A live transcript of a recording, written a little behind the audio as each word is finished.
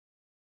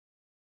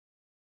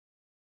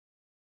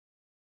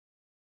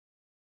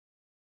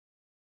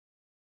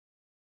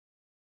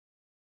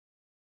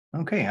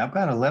Okay, I've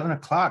got 11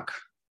 o'clock.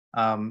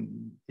 I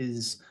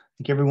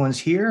think everyone's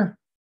here.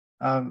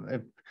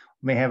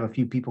 May have a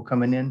few people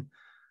coming in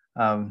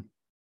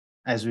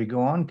as we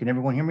go on. Can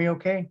everyone hear me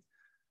okay?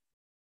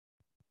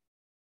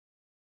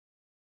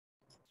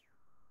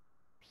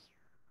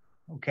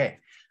 Okay.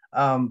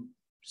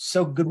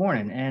 So good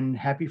morning and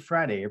happy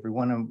Friday,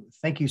 everyone.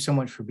 Thank you so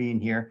much for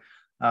being here.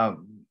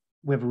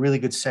 We have a really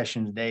good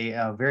session today,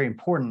 a very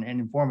important and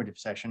informative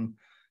session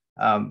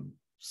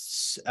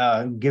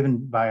given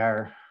by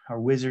our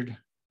wizard.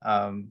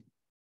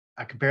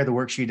 I compare the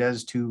work she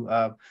does to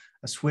a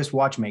Swiss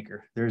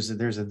watchmaker. There's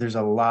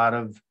a lot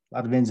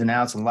of ins and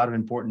outs and a lot of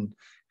important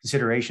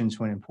considerations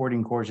when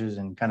importing courses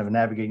and kind of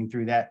navigating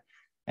through that.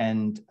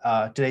 And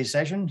today's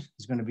session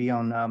is going to be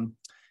on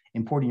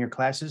importing your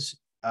classes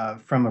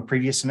from a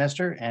previous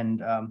semester.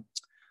 And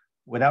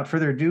without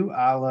further ado,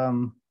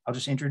 I'll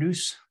just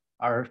introduce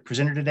our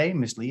presenter today,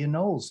 Miss Leah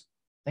Knowles.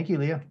 Thank you,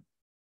 Leah.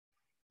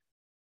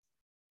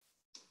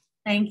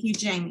 Thank you,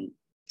 Jamie.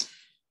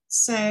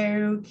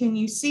 So can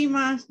you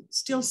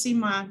still see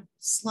my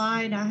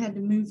slide? I had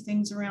to move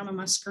things around on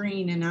my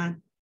screen and I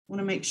want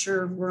to make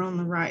sure we're on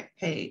the right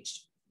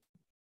page.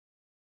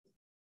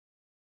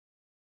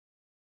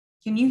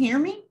 Can you hear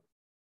me?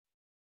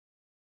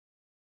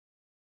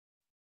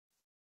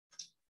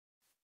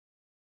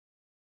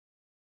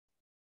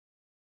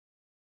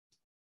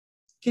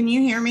 Can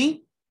you hear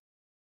me?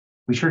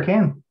 We sure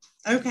can.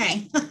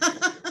 Okay.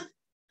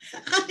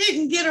 I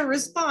didn't get a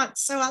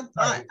response, so I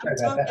thought I'm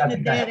talking to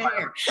dead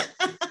air.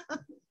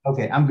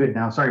 Okay, I'm good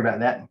now. Sorry about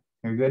that.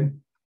 You're good?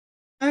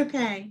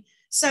 Okay,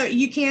 so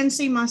you can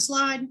see my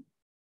slide?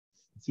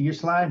 See your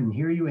slide and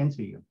hear you and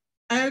see you.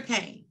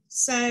 Okay,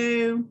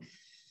 so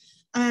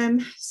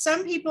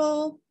some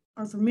people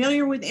are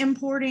familiar with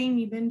importing.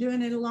 You've been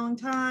doing it a long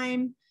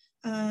time.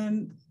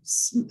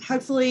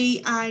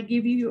 Hopefully I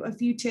give you a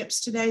few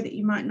tips today that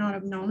you might not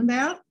have known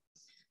about.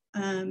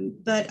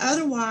 But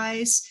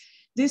otherwise,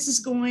 this is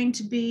going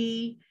to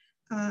be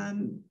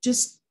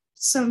just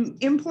some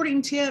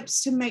importing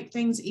tips to make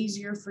things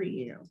easier for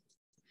you.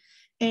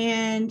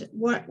 And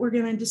what we're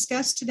going to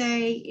discuss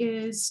today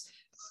is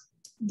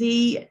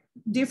the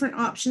different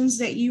options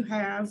that you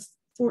have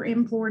for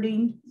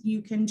importing.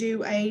 You can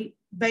do a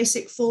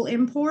basic full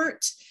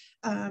import,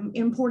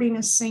 importing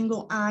a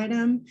single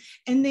item,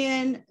 and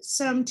then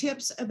some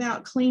tips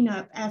about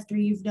cleanup after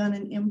you've done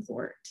an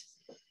import.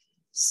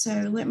 So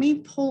let me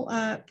pull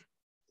up.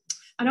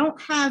 I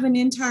don't have an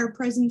entire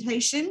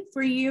presentation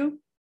for you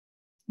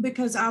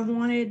because I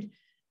wanted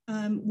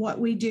what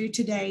we do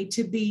today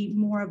to be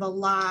more of a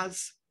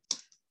live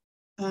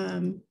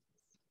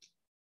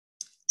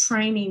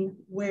training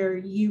where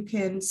you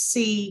can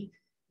see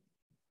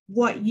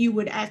what you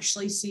would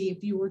actually see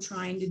if you were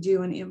trying to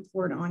do an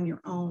import on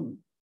your own.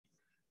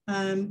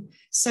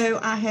 So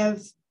I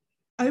have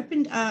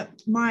opened up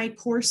my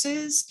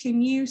courses.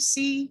 Can you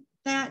see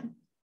that,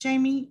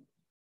 Jamie?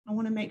 I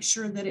want to make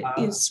sure that it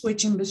is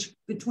switching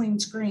between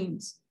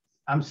screens.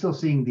 I'm still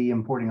seeing the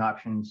importing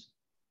options,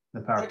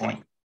 the PowerPoint.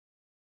 Okay.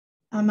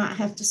 I might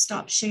have to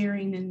stop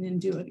sharing and then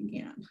do it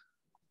again.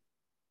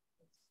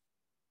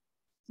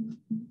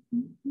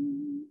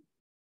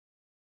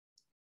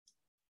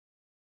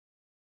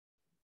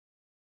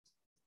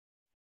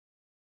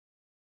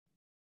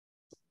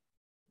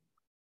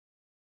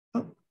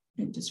 Oh,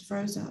 it just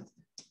froze up.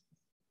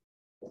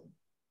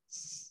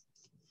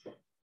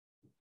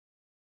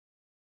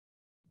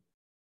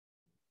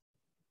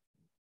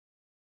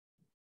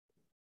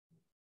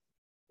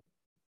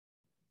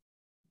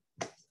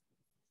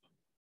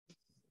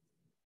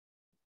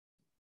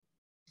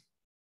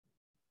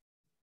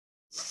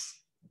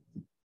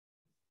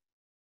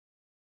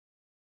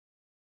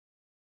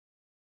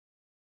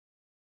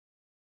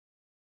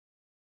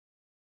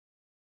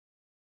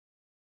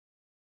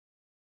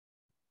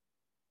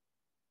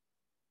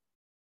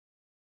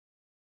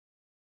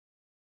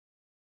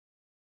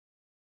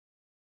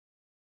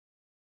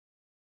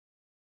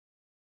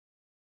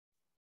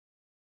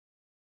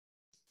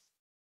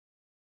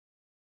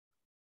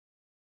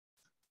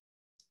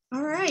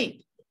 All right,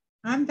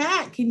 I'm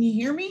back. Can you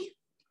hear me?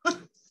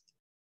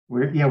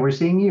 We're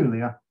seeing you,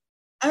 Leah.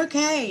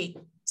 Okay,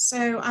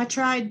 so I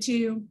tried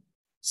to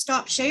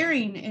stop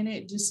sharing and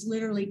it just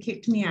literally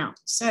kicked me out.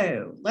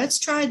 So let's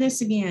try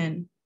this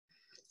again.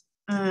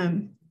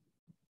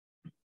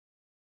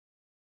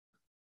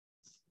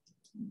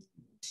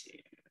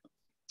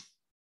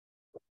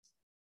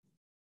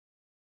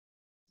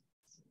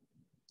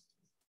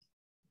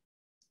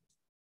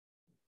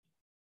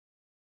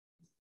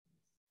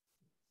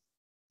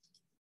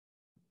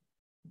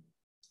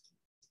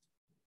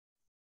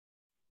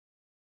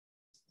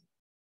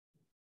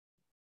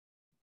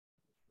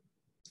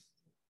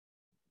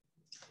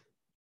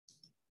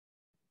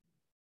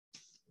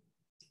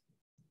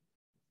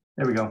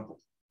 There we go.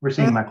 We're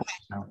seeing my course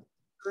now.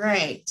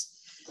 Great.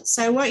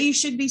 So what you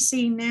should be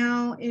seeing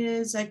now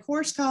is a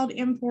course called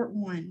Import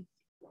One.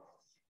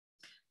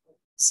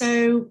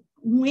 So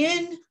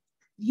when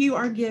you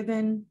are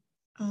given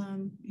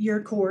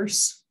your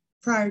course,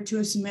 prior to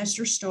a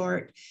semester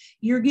start,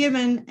 you're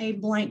given a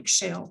blank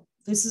shell.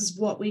 This is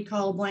what we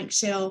call a blank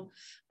shell.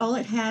 All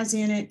it has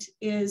in it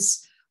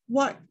is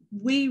what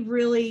we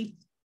really,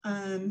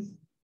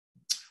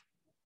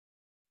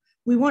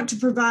 we want to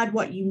provide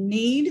what you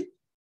need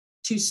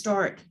to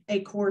start a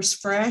course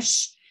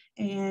fresh.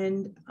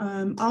 And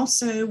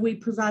also we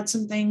provide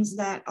some things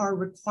that are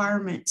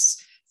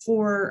requirements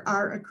for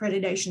our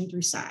accreditation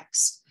through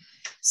SACS.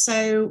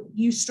 So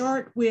you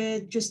start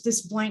with just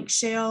this blank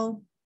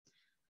shell.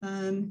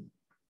 It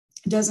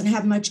doesn't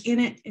have much in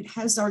it. It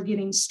has our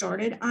getting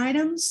started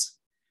items,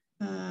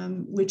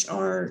 which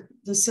are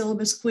the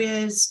syllabus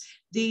quiz.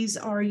 These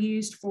are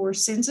used for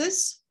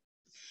census.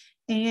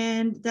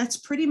 And that's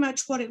pretty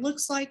much what it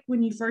looks like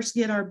when you first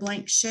get our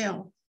blank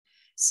shell.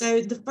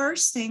 So the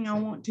first thing I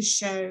want to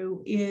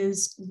show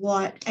is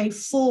what a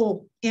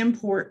full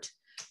import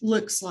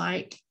looks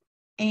like.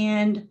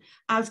 And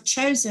I've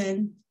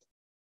chosen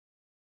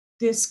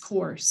this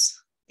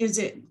course. Is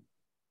it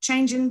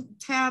changing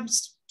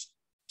tabs,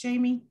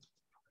 Jamie?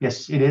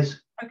 Yes, it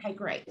is. Okay,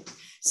 great.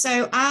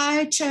 So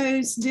I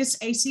chose this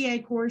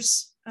ACA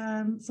course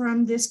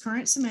from this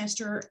current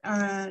semester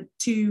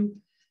to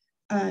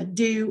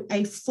do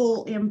a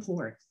full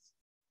import.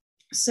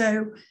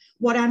 So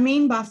what I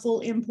mean by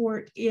full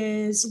import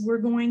is we're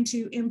going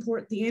to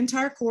import the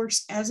entire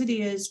course as it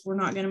is. We're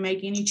not going to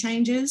make any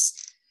changes.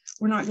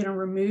 We're not going to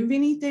remove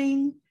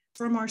anything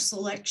from our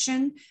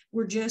selection.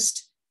 We're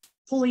just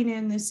pulling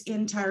in this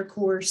entire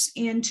course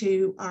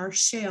into our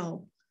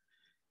shell.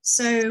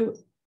 So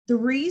the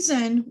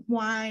reason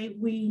why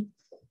we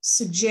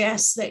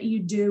suggest that you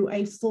do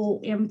a full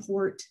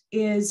import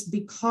is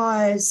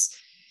because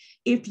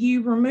if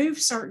you remove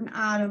certain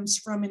items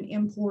from an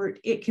import,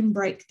 it can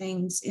break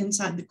things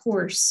inside the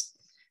course.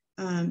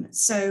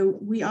 So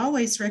we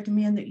always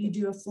recommend that you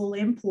do a full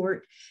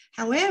import.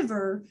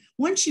 However,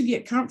 once you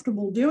get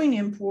comfortable doing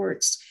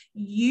imports,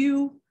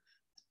 you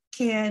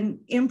can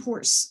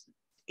import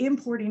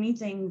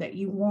anything that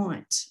you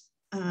want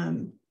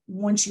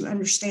once you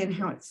understand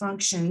how it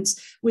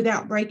functions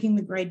without breaking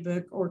the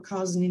gradebook or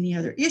causing any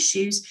other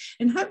issues.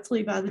 And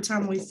hopefully by the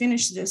time we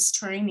finish this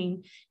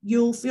training,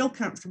 you'll feel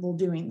comfortable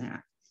doing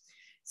that.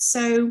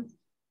 So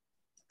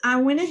I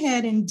went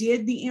ahead and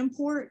did the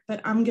import,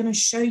 but I'm going to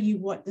show you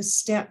what the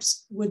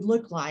steps would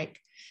look like.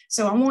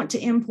 So I want to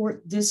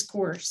import this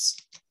course.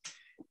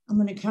 I'm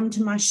going to come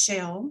to my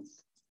shell.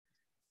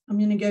 I'm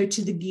going to go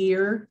to the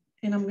gear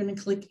and I'm going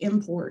to click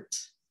import.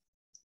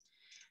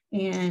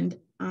 And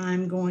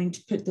I'm going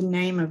to put the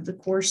name of the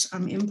course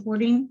I'm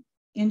importing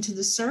into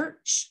the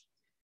search.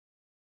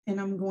 And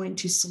I'm going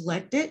to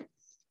select it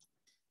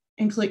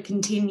and click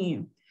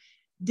continue.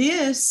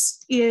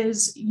 This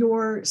is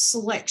your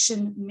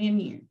selection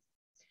menu.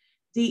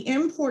 The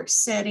import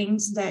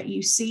settings that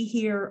you see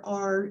here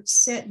are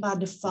set by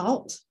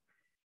default,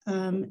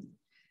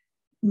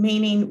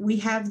 meaning we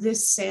have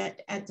this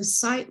set at the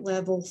site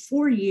level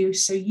for you,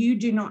 so you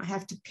do not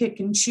have to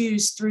pick and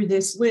choose through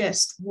this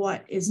list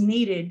what is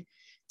needed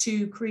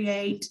to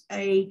create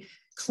a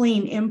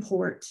clean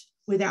import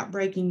without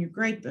breaking your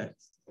gradebook.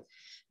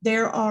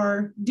 There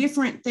are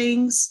different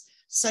things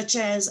such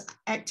as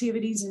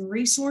activities and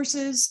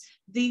resources.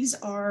 These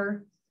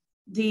are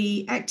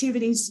the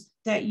activities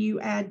that you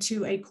add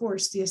to a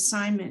course, the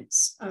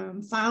assignments,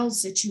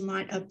 files that you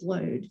might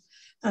upload,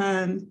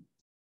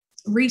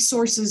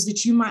 resources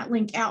that you might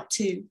link out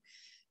to.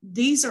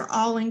 These are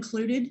all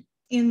included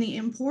in the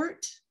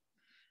import,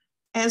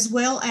 as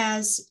well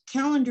as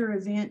calendar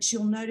events.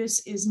 You'll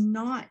notice is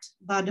not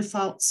by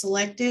default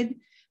selected.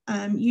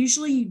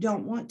 Usually you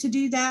don't want to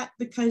do that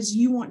because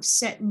you want to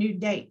set new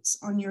dates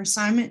on your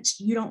assignments.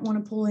 You don't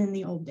want to pull in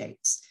the old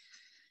dates.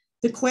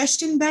 The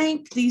question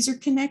bank, these are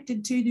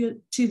connected to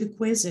the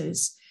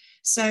quizzes.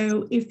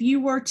 So if you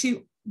were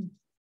to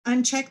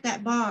uncheck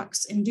that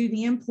box and do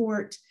the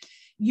import,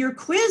 your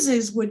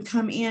quizzes would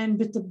come in,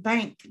 but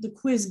the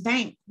quiz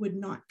bank would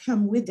not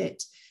come with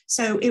it.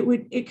 So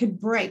it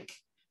could break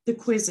the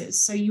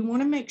quizzes. So you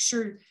want to make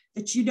sure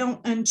that you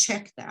don't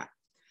uncheck that.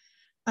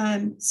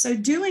 So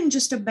doing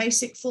just a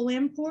basic full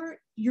import,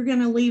 you're going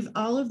to leave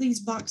all of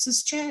these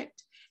boxes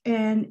checked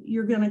and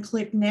you're going to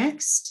click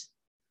next.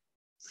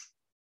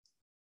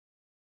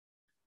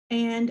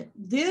 And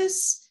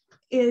this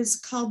is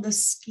called the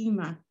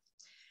schema.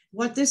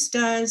 What this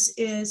does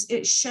is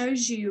it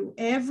shows you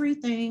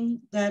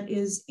everything that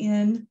is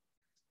in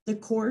the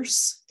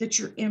course that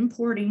you're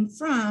importing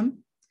from.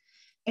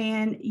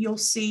 And you'll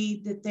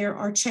see that there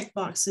are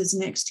checkboxes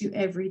next to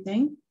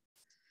everything,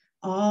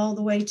 all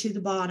the way to the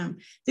bottom.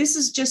 This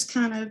is just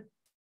kind of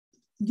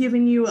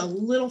giving you a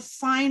little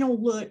final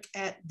look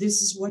at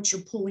this is what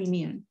you're pulling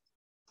in.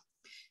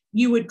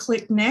 You would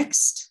click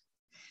next,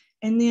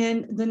 and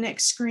then the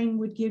next screen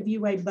would give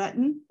you a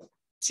button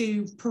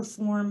to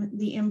perform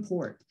the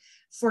import.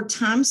 For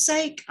time's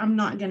sake, I'm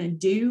not going to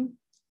do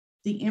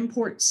the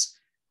imports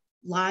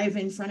live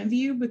in front of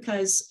you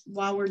because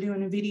while we're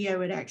doing a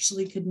video, it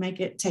actually could make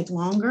it take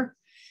longer.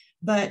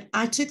 But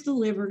I took the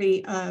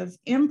liberty of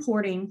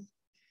importing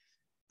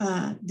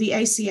the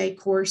ACA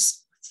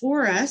course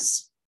for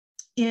us.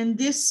 in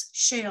this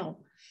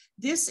shell.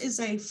 This is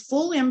a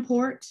full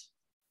import.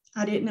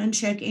 I didn't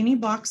uncheck any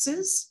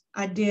boxes.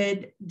 I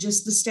did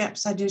just the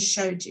steps I just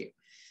showed you.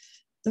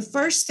 The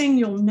first thing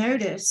you'll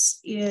notice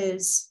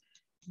is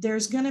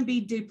there's going to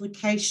be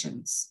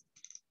duplications.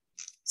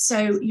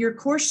 So your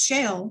course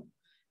shell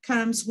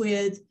comes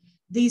with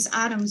these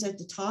items at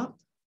the top,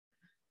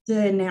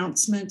 the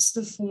announcements,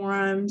 the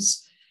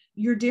forums,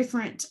 your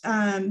different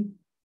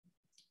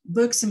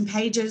books and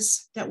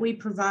pages that we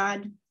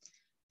provide.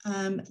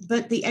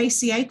 But the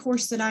ACA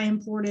course that I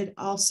imported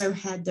also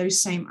had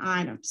those same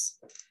items.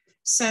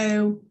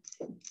 So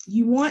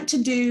you want to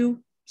do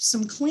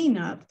some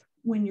cleanup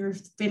when you're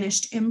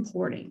finished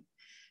importing.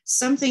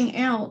 Something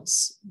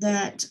else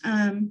that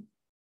I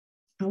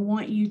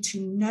want you to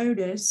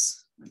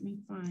notice, let me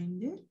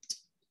find it.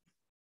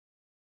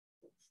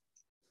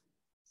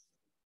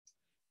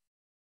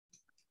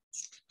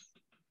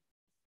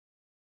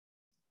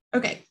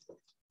 Okay.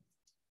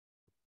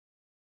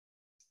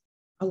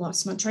 I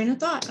lost my train of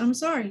thought. I'm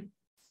sorry.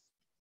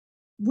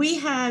 We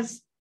have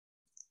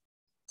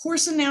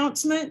course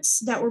announcements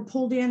that were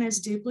pulled in as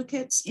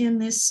duplicates in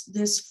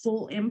this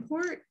full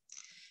import.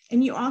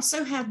 And you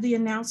also have the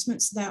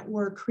announcements that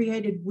were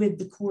created with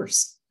the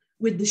course,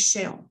 with the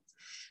shell.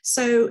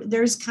 So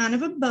there's kind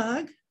of a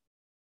bug.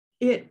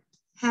 It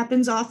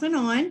happens off and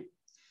on.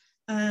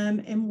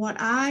 And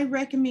what I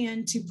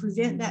recommend to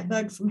prevent that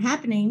bug from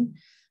happening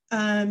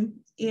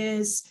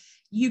is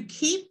you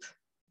keep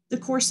the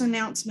course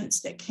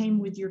announcements that came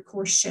with your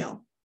course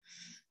shell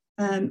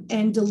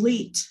and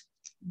delete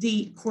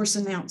the course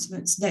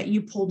announcements that you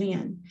pulled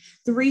in.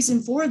 The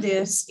reason for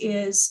this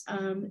is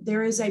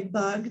there is a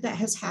bug that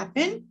has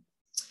happened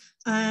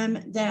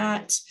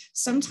that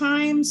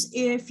sometimes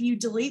if you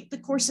delete the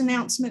course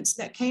announcements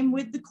that came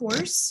with the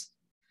course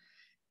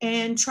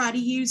and try to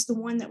use the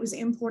one that was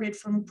imported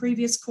from a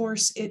previous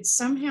course, it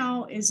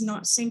somehow is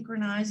not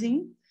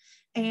synchronizing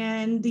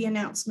and the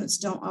announcements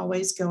don't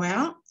always go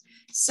out.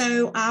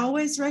 So I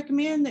always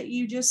recommend that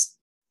you just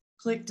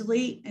click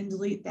delete and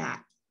delete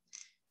that.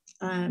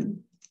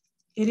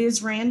 It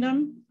is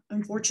random.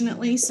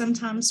 Unfortunately,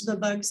 sometimes the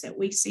bugs that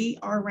we see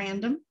are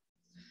random,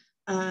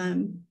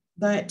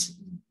 but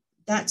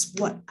that's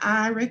what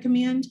I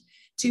recommend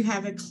to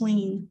have a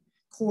clean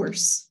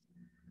course.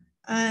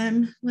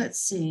 Let's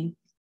see.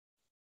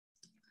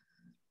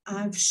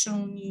 I've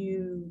shown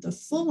you the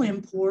full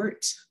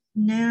import.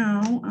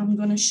 Now I'm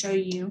going to show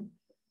you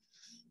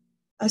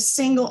a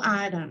single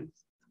item.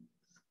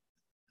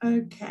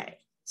 Okay,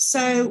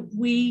 so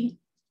Leah,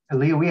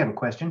 we have a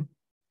question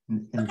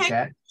in the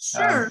chat.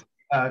 Sure.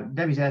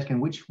 Debbie's asking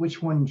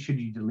which one should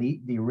you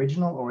delete, the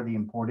original or the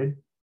imported?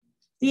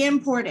 The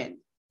imported.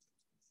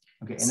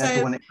 Okay, and that's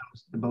the one that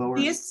comes below.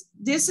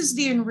 This is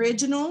the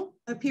original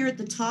up here at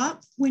the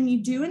top. When you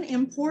do an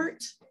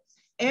import,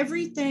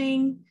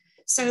 everything,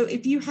 so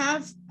if you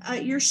have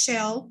your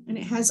shell and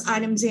it has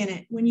items in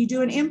it, when you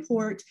do an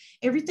import,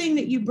 everything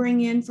that you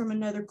bring in from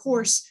another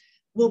course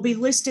will be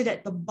listed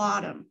at the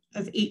bottom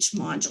of each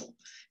module.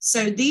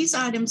 So these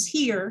items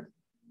here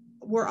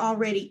were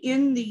already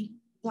in the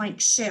blank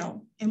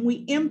shell and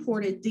we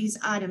imported these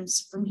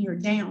items from here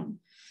down.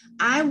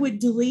 I would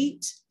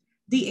delete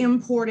the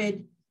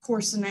imported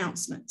course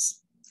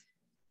announcements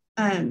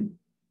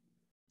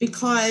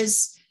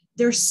because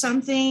there's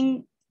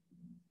something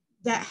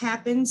that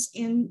happens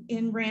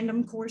in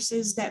random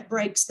courses that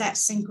breaks that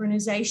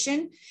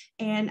synchronization.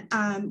 And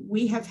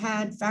we have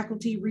had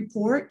faculty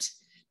report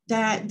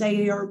that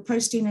they are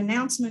posting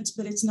announcements,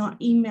 but it's not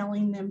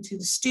emailing them to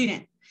the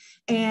student.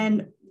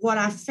 And what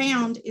I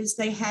found is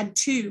they had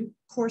two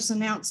course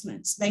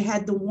announcements. They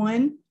had the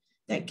one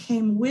that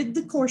came with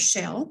the course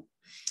shell,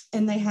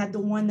 and they had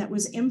the one that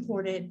was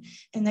imported,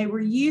 and they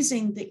were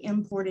using the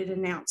imported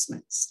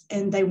announcements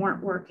and they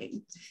weren't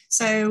working.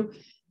 So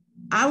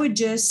I would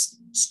just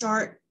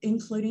start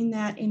including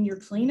that in your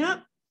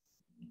cleanup.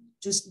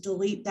 Just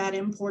delete that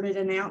imported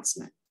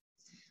announcement.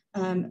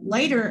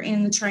 Later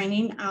in the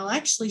training, I'll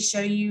actually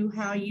show you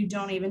how you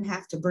don't even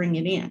have to bring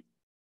it in.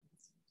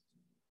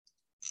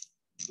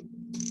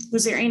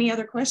 Was there any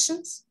other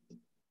questions?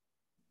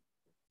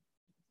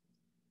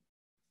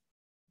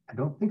 I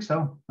don't think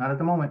so, not at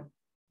the moment.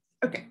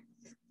 Okay.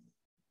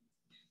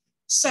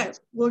 So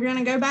we're going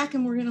to go back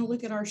and we're going to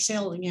look at our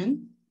shell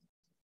again.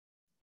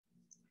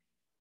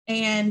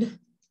 And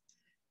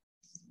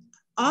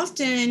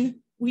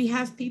often we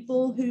have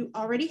people who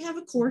already have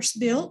a course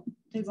built.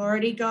 They've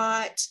already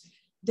got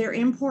their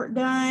import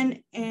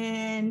done,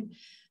 and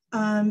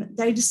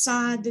they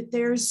decide that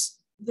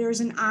there's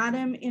an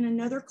item in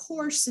another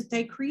course that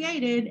they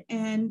created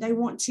and they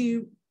want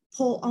to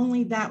pull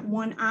only that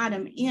one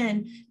item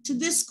in to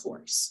this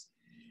course.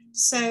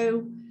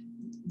 So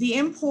the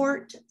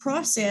import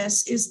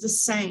process is the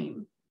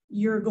same.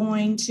 You're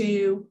going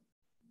to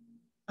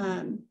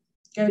go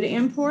to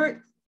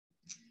import.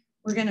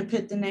 We're going to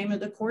put the name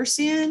of the course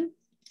in.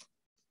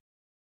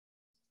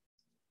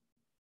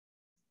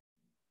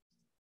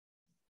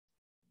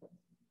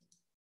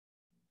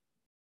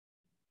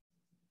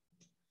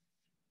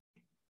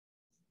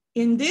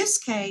 In this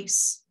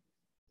case,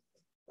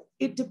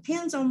 it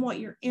depends on what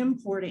you're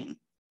importing,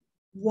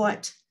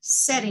 what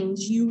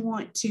settings you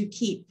want to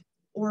keep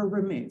or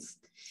remove.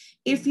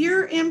 If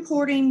you're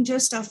importing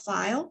just a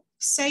file,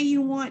 say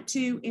you want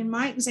to, in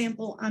my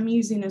example, I'm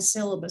using a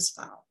syllabus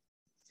file.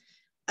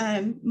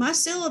 My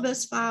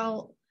syllabus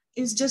file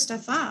is just a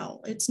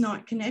file. It's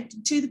not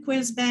connected to the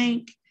quiz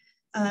bank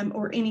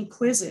or any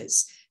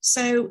quizzes.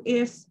 So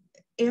if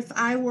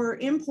I were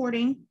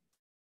importing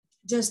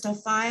just a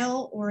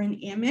file or an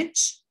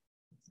image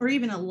or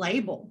even a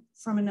label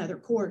from another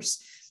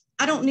course,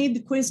 I don't need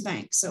the quiz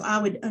bank, so I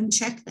would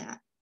uncheck that.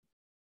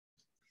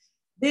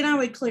 Then I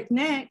would click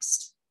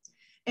next.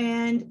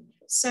 And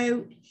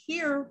so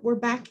here we're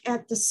back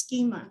at the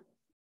schema.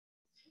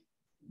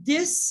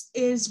 This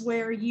is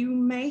where you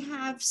may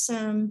have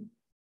some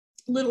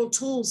little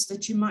tools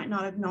that you might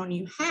not have known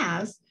you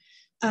have.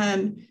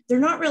 They're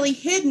not really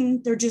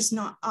hidden, they're just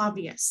not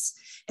obvious.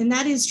 And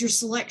that is your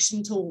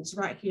selection tools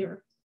right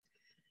here.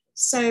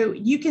 So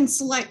you can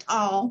select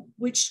all,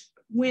 which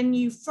when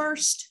you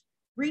first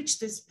reach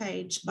this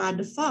page, by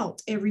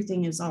default,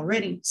 everything is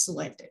already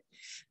selected.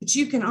 But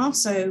you can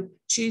also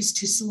choose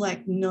to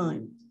select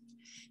none.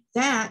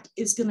 That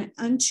is going to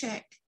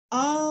uncheck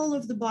all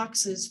of the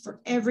boxes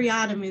for every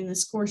item in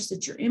this course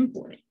that you're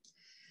importing.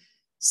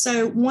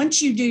 So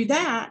once you do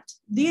that,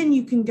 then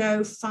you can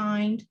go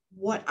find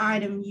what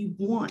item you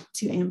want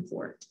to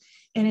import.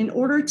 And in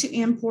order to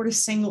import a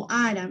single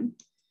item,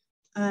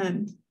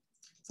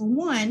 for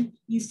one,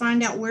 you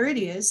find out where it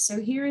is. So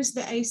here is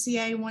the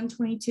ACA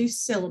 122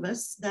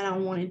 syllabus that I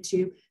wanted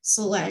to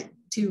select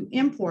to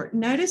import.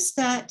 Notice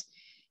that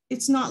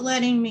it's not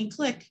letting me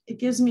click. It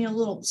gives me a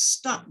little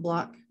stop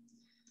block.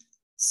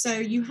 So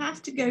you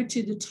have to go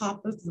to the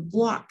top of the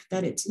block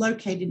that it's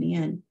located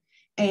in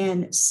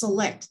and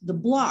select the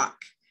block.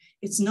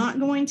 It's not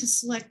going to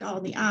select all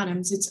the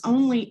items. It's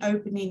only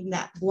opening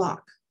that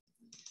block.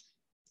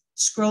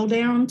 Scroll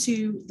down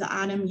to the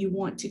item you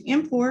want to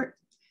import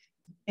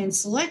and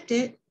select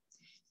it.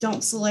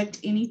 Don't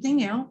select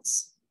anything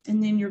else.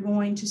 And then you're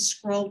going to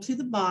scroll to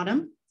the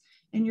bottom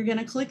and you're going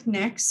to click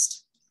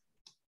next.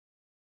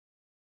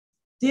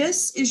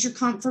 This is your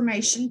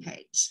confirmation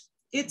page.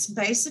 It's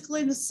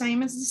basically the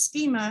same as the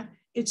schema.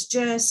 It's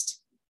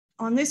just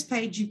on this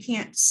page, you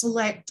can't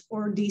select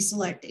or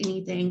deselect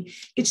anything.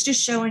 It's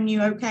just showing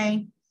you,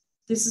 okay,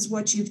 this is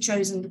what you've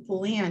chosen to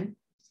pull in.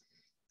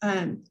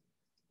 At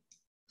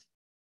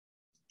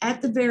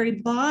the very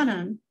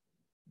bottom,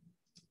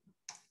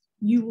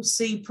 you will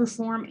see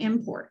perform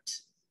import.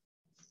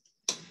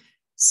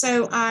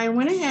 So I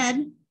went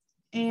ahead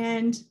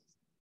and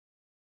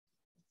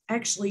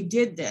actually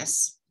did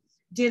this.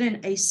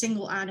 Did a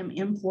single item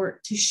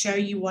import to show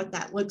you what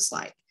that looks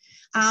like.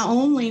 I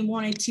only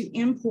wanted to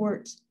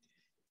import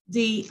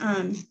the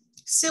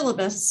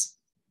syllabus,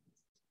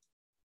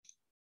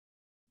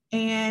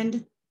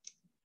 and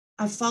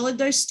I followed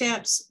those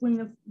steps.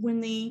 When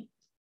the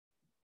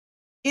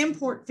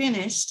import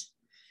finished,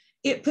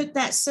 it put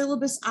that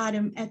syllabus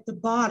item at the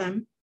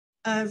bottom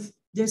of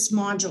this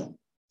module.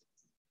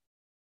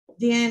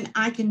 Then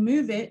I can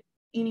move it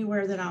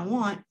anywhere that I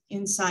want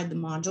inside the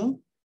module.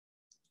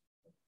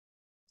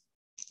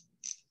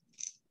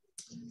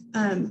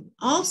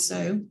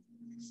 Also,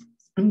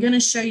 I'm going to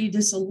show you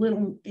this a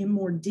little in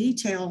more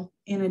detail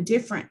in a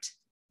different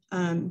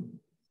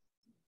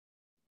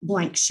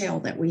blank shell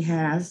that we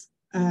have.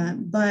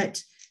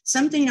 But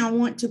something I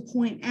want to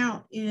point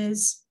out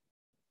is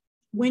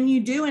when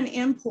you do an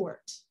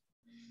import,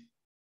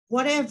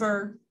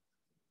 whatever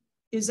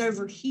is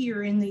over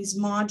here in these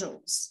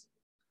modules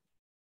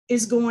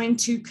is going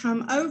to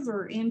come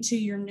over into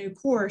your new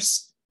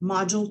course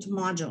module to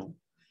module.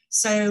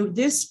 So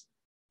this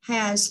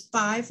has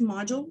 5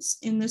 modules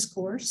in this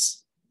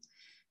course.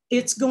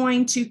 It's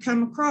going to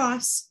come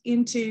across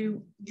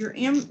into your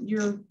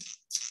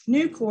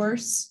new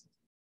course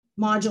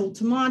module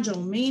to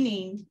module,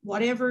 meaning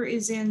whatever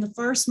is in the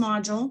first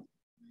module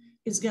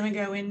is going to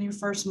go in your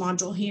first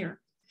module here.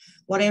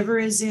 Whatever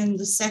is in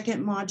the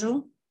second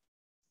module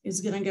is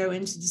going to go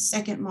into the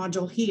second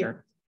module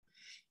here.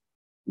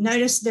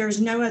 Notice there's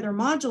no other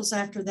modules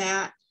after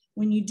that.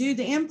 When you do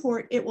the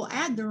import, it will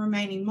add the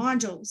remaining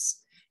modules,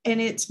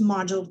 and it's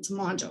module to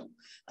module.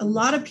 A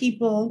lot of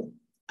people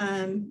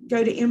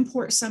go to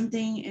import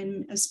something,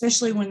 and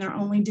especially when they're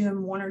only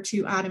doing 1 or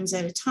 2 items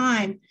at a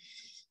time,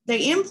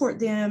 they import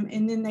them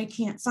and then they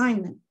can't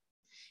find them.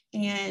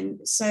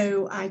 And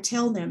so I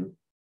tell them,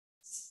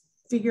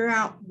 figure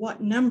out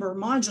what number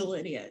module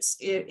it is.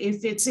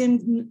 If it's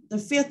in the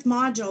 5th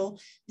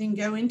module, then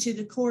go into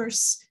the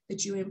course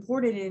that you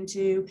imported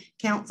into,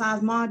 count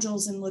 5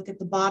 modules and look at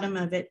the bottom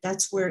of it.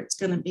 That's where it's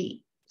going to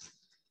be.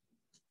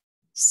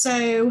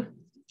 So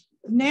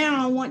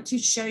now I want to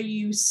show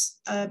you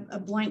a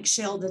blank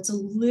shell that's a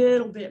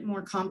little bit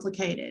more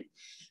complicated.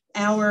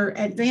 Our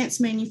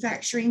advanced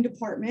manufacturing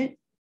department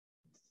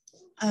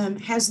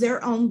has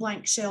their own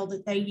blank shell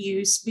that they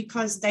use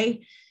because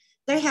they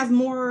have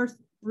more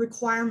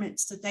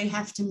requirements that they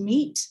have to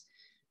meet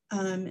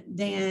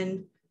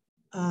than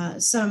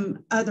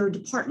some other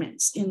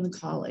departments in the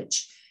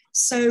college.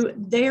 So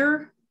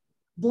their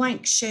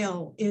blank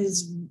shell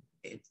is,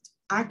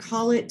 I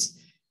call it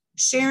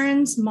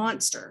Sharon's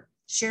monster.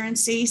 Sharon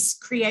Cease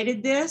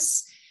created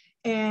this,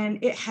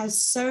 and it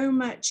has so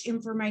much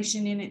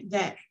information in it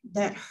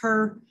that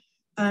her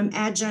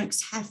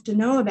adjuncts have to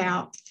know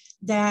about,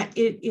 that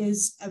it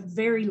is a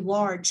very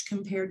large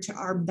compared to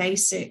our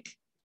basic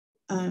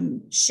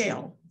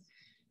shell.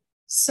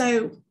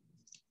 So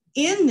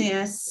in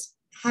this,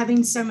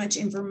 having so much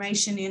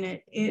information in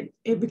it,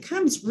 it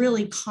becomes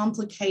really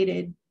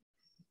complicated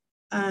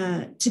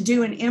to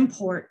do an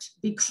import,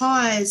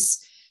 because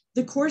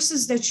the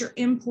courses that you're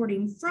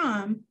importing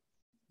from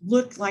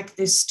look like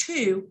this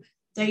too.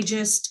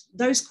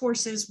 Those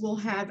courses will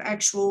have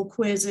actual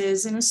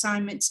quizzes and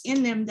assignments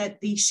in them that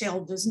the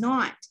shell does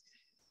not.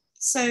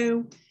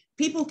 So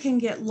people can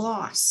get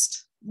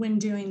lost when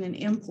doing an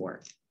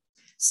import.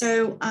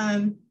 So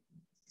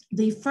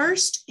the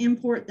first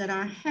import that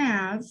I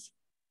have,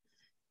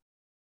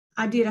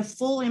 I did a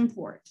full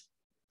import.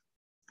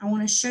 I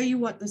want to show you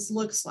what this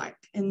looks like.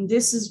 And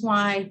this is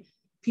why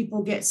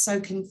people get so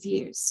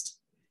confused.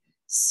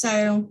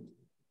 So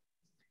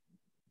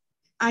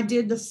I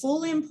did the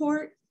full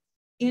import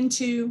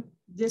into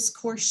this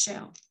course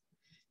shell.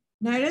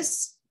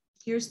 Notice,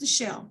 here's the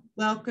shell.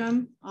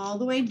 Welcome, all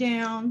the way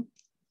down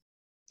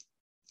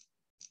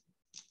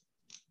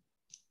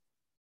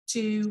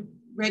to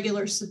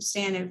regular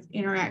substantive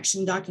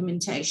interaction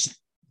documentation.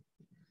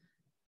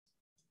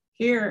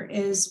 Here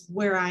is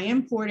where I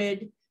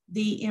imported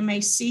the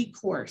MAC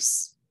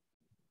course.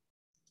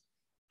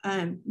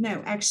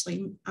 No,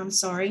 actually, I'm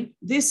sorry.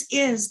 This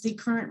is the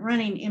current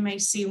running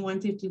MAC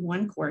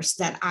 151 course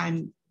that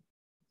I'm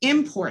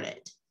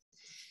imported.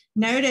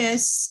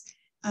 Notice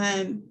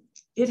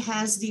it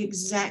has the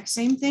exact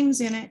same things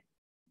in it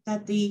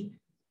that the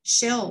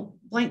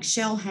blank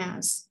shell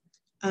has.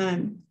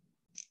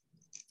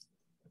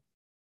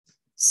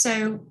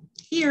 So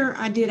here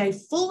I did a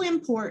full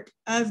import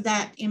of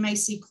that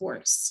MAC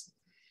course.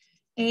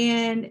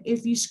 And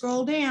if you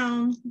scroll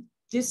down,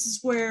 this is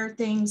where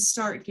things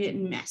start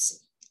getting messy.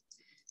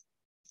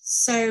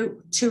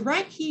 So to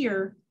right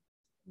here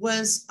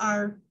was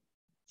our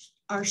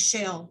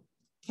shell,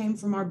 came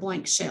from our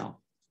blank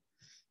shell.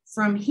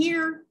 From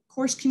here,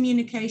 course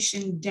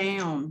communication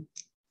down,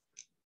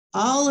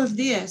 all of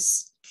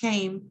this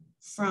came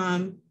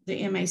from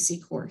the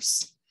MAC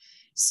course.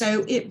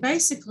 So it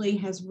basically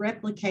has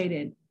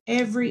replicated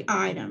every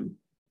item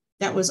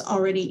that was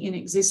already in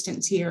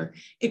existence here,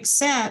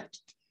 except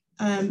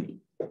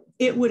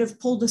it would have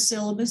pulled the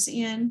syllabus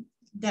in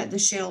that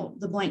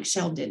the blank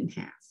shell didn't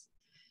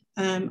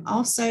have.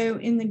 Also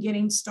in the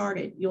getting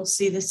started, you'll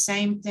see the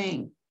same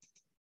thing.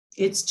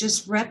 It's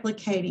just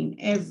replicating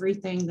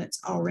everything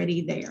that's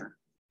already there.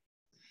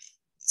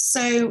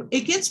 So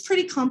it gets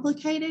pretty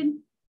complicated.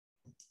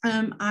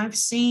 I've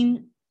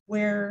seen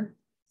where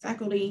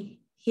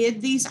faculty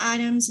hid these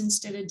items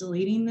instead of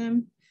deleting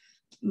them.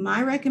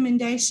 My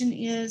recommendation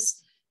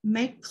is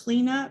make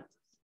cleanup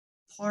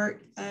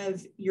part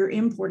of your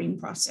importing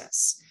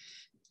process.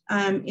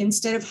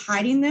 Instead of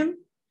hiding them,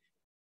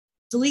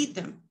 delete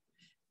them.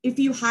 If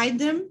you hide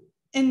them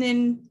and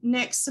then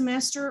next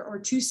semester or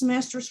 2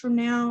 semesters from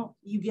now,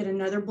 you get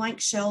another blank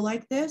shell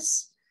like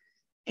this,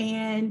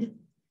 and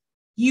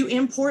you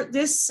import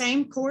this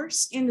same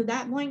course into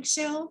that blank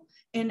shell,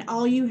 and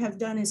all you have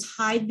done is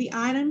hide the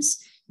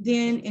items,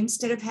 then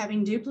instead of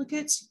having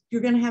duplicates,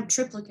 you're going to have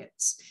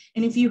triplicates.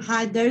 And if you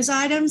hide those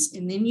items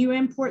and then you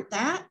import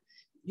that,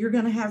 you're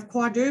going to have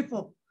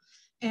quadruple.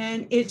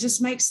 And it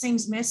just makes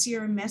things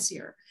messier and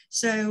messier.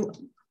 So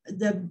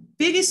the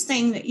biggest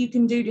thing that you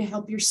can do to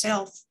help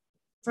yourself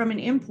from an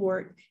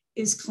import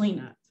is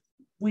cleanup.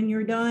 When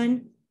you're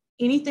done,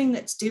 anything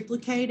that's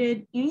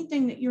duplicated,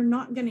 anything that you're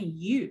not going to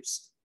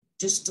use,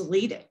 just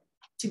delete it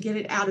to get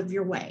it out of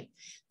your way.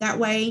 That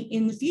way,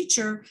 in the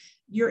future,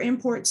 your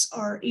imports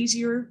are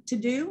easier to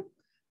do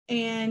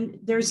and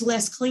there's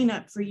less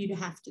cleanup for you to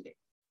have to do.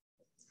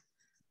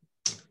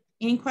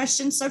 Any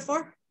questions so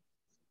far?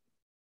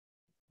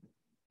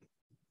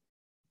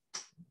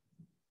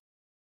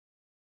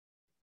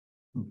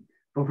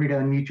 Feel free to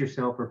unmute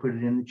yourself or put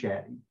it in the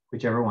chat,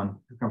 whichever one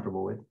you're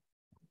comfortable with.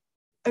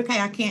 Okay,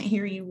 I can't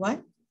hear you.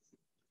 What?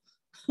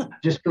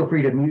 Just feel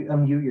free to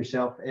unmute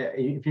yourself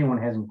if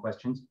anyone has any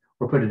questions,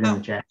 or put it in the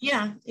chat.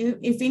 Yeah,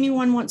 if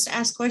anyone wants to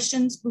ask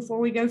questions before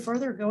we go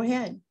further, go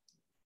ahead.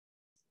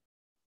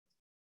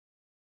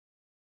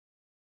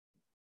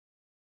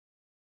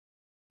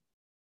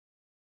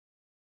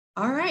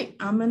 All right,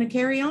 I'm going to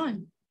carry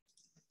on.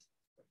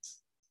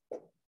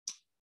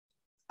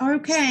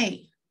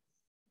 Okay,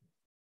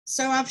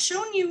 so I've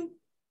shown you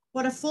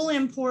what a full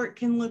import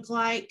can look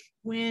like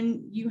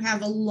when you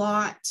have a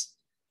lot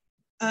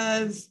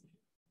of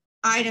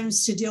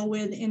items to deal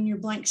with in your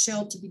blank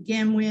shell to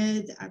begin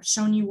with. I've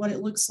shown you what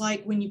it looks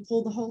like when you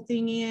pull the whole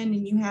thing in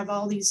and you have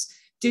all these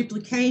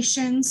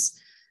duplications.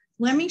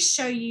 Let me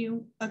show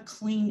you a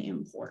clean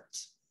import.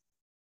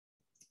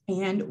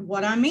 And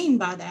what I mean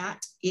by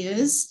that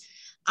is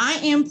I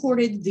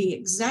imported the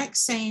exact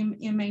same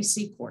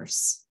MAC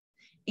course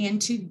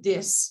into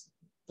this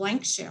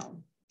blank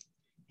shell.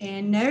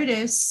 And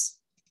notice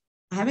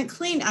I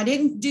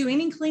didn't do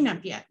any cleanup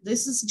yet.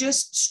 This is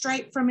just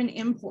straight from an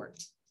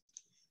import.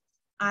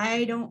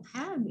 I don't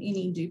have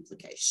any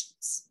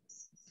duplications.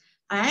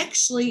 I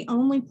actually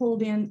only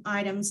pulled in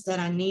items that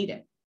I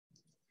needed.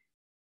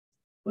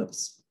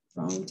 Whoops,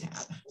 wrong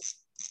tab.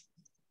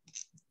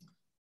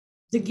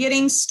 The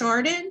getting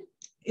started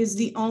is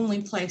the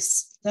only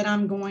place that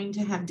I'm going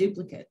to have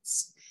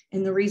duplicates.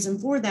 And the reason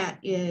for that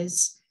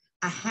is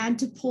I had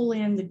to pull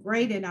in the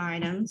graded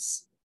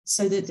items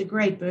so that the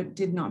grade book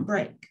did not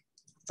break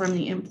from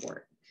the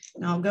import.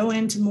 And I'll go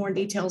into more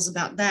details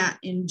about that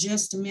in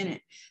just a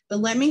minute. But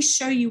let me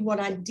show you what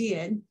I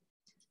did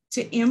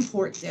to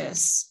import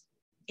this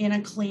in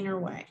a cleaner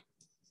way.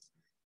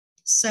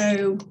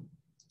 So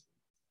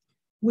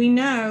we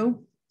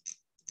know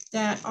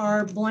that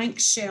our blank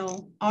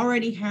shell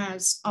already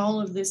has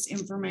all of this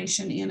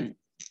information in it.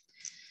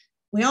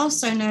 We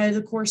also know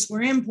the course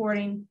we're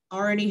importing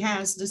already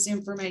has this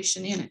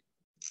information in it.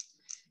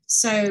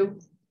 So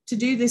to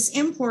do this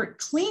import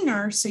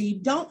cleaner, so you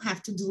don't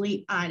have to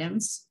delete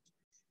items,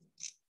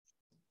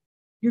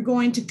 you're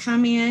going to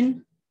come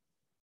in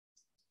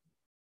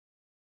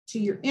to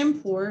your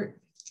import.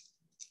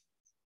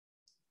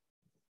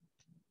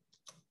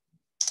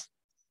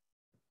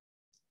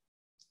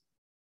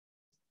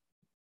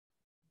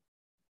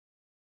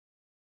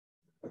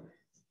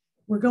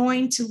 We're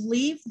going to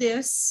leave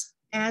this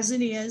as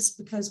it is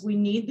because we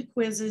need the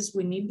quizzes,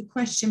 we need the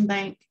question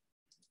bank.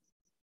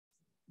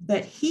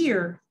 But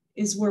here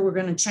is where we're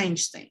going to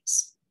change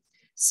things.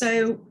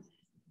 So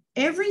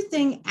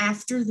everything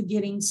after the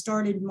getting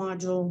started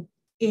module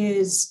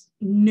is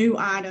new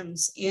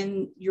items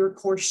in your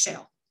course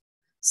shell.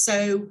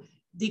 So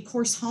the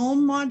course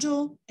home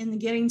module and the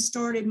getting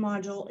started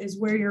module is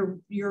where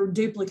your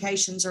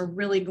duplications are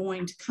really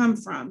going to come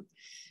from.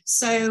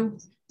 So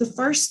the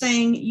first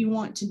thing you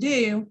want to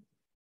do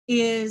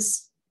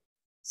is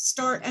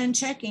start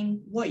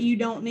unchecking what you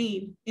don't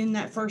need in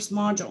that first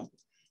module.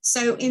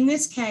 So in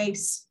this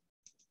case,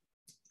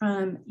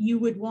 you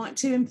would want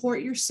to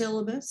import your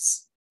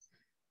syllabus.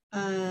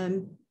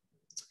 I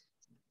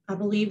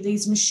believe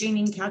these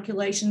machining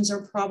calculations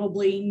are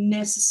probably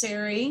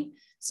necessary.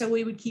 So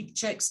we would keep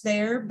checks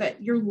there,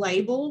 but your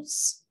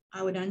labels,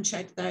 I would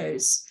uncheck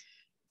those.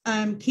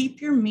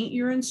 Keep your meet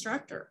your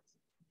instructor.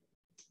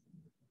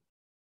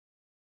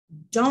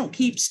 Don't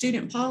keep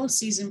student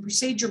policies and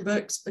procedure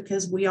books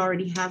because we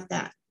already have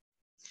that.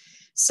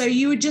 So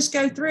you would just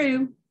go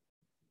through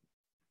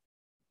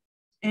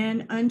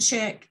and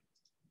uncheck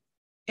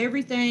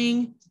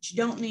everything that you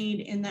don't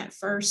need in that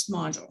first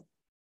module.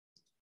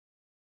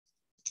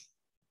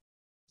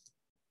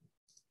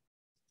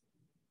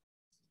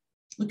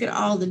 Look at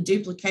all the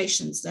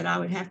duplications that I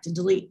would have to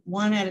delete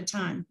one at a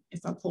time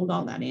if I pulled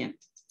all that in.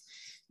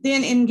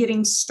 Then in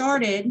getting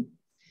started,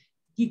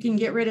 you can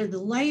get rid of the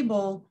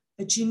label,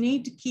 but you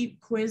need to keep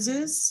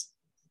quizzes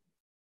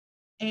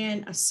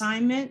and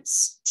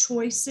assignments,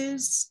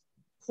 choices,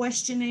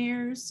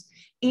 questionnaires,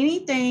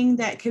 anything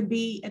that could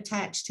be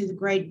attached to the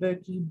grade book.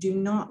 You do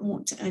not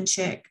want to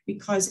uncheck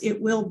because it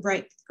will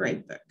break the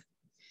grade book.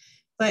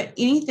 But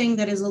anything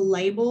that is a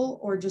label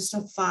or just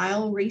a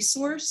file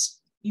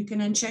resource, you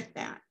can uncheck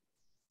that.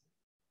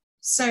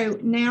 So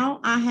now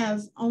I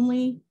have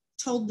only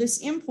told this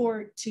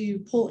import to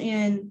pull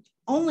in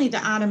only the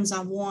items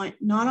I want,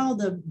 not all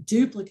the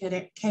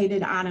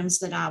duplicated items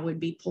that I would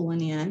be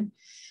pulling in.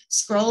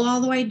 Scroll all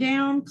the way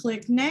down,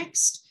 click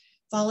next,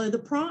 follow the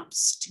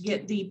prompts to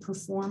get the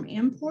perform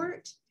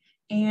import.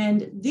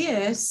 And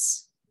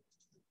this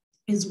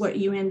is what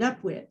you end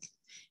up with.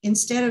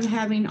 Instead of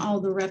having all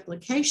the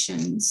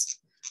replications,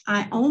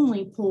 I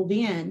only pulled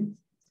in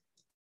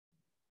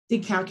the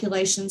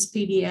calculations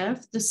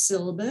PDF, the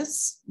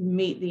syllabus,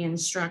 meet the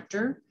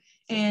instructor,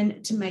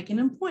 and to make an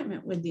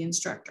appointment with the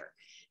instructor.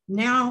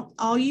 Now,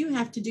 all you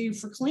have to do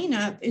for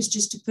cleanup is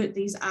just to put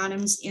these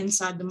items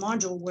inside the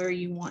module where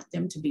you want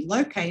them to be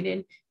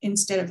located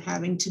instead of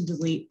having to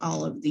delete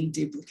all of the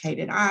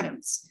duplicated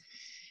items.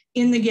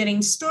 In the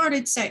getting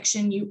started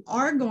section, you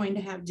are going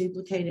to have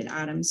duplicated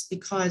items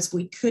because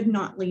we could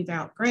not leave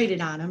out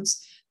graded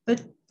items,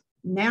 but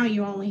now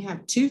you only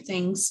have 2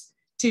 things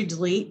to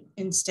delete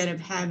instead of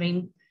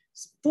having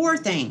 4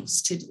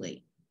 things to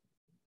delete.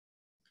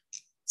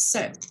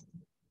 So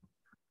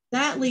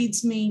that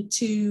leads me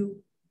to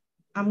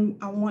I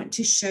want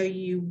to show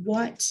you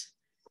what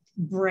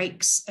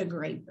breaks a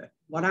grade book,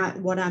 what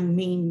I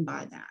mean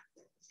by that.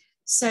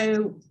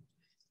 So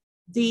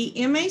the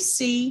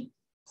MAC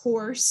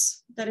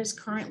course that is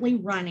currently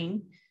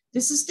running,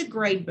 this is the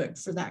grade book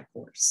for that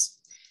course.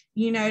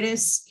 You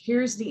notice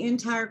here's the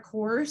entire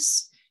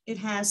course. It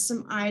has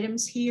some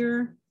items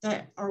here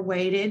that are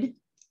weighted.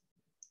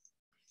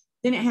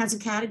 Then it has a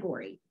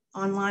category,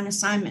 online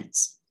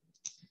assignments.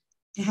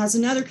 It has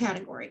another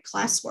category,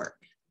 classwork.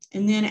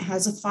 And then it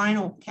has a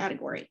final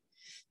category.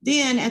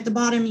 Then at the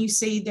bottom, you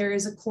see there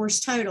is a course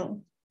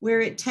total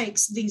where it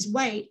takes these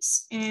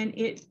weights and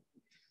it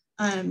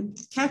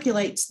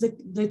calculates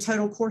the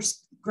total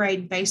course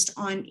grade based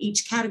on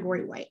each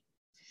category weight.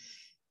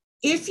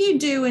 If you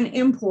do an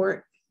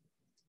import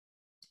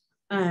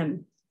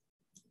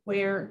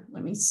where,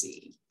 let me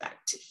see,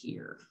 back to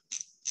here.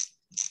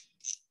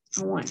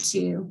 I want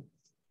to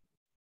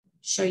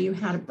show you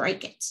how to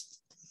break it.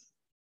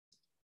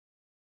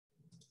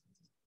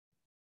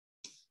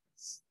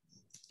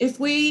 If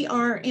we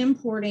are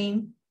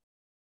importing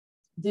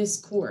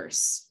this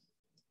course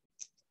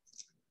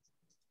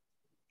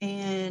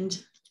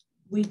and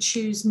we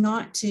choose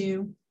not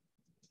to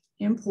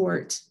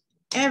import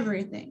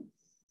everything,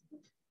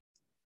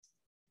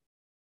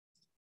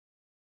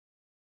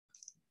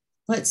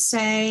 let's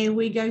say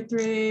we go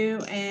through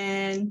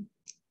and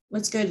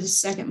let's go to the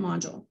second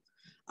module.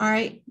 All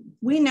right,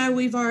 we know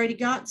we've already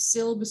got the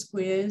syllabus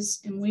quiz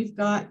and we've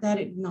got that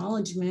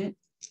acknowledgement.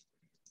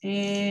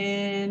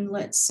 And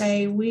let's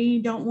say we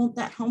don't want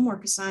that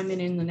homework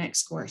assignment in the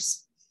next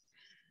course.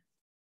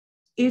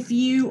 If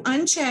you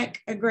uncheck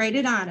a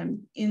graded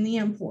item in the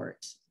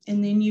import,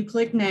 and then you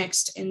click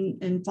next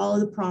and follow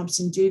the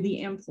prompts and do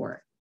the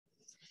import.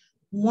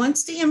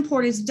 Once the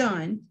import is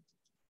done,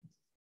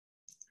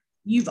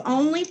 you've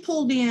only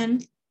pulled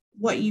in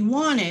what you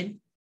wanted.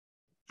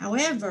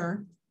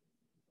 However,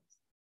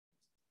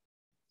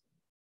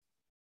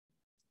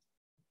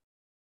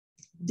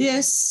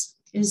 this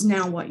is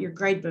now what your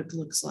gradebook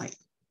looks like.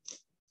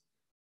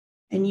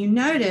 And you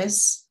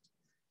notice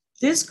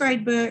this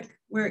gradebook,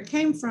 where it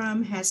came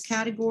from, has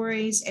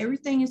categories.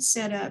 Everything is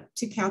set up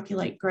to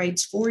calculate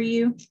grades for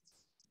you.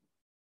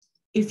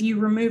 If you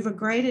remove a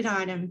graded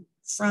item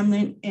from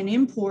an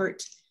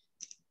import,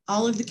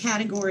 all of the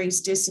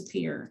categories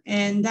disappear.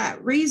 And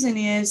that reason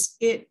is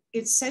it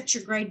sets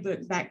your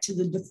gradebook back to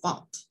the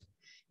default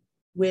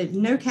with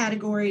no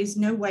categories,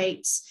 no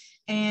weights.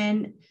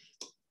 And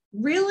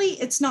really,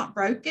 it's not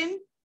broken.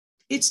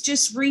 It's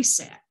just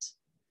reset.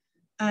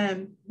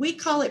 We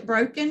call it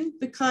broken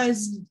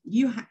because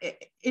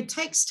it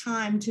takes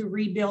time to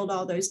rebuild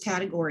all those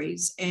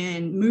categories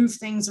and move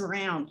things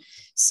around.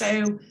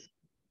 So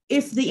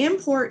if the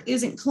import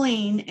isn't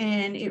clean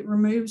and it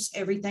removes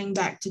everything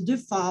back to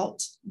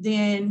default,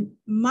 then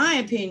my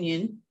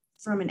opinion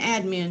from an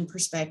admin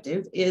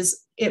perspective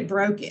is it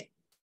broke it,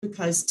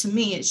 because to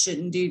me, it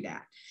shouldn't do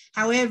that.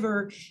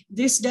 However,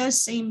 this does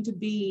seem to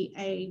be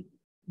a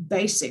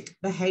basic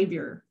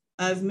behavior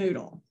of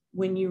Moodle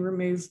when you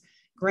remove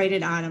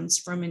graded items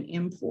from an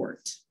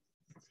import.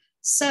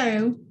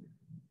 So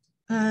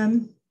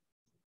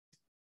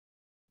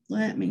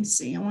let me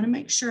see. I want to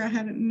make sure I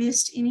haven't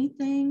missed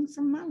anything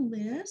from my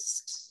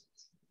list.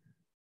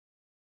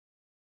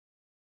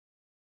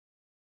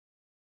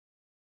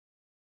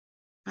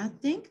 I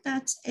think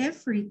that's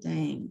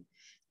everything.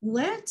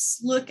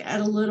 Let's look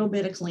at a little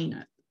bit of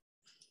cleanup.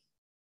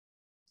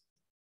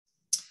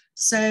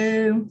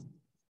 So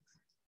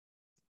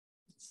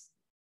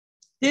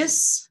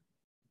this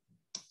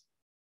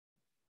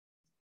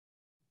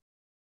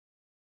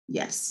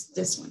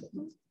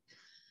one.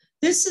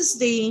 This is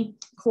the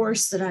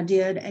course that I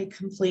did a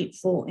complete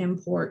full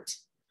import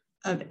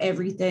of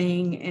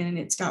everything, and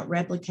it's got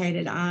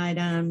replicated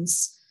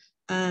items.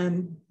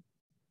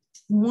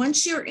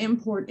 Once your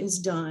import is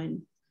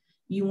done,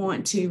 you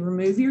want to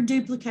remove your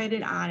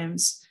duplicated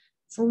items.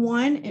 For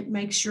one, it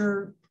makes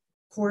your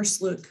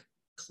course look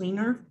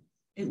cleaner.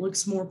 It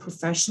looks more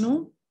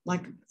professional,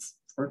 like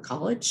for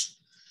college.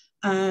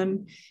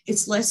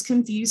 It's less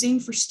confusing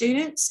for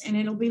students, and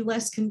it'll be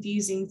less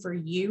confusing for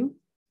you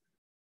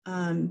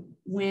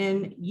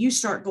when you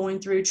start going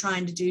through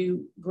trying to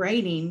do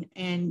grading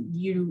and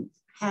you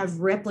have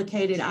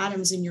replicated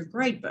items in your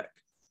gradebook.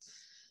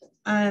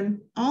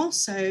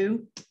 Also,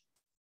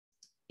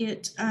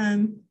 it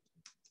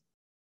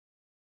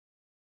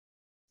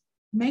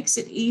makes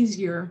it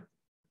easier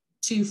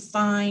to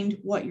find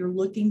what you're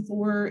looking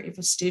for. If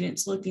a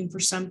student's looking for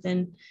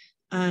something,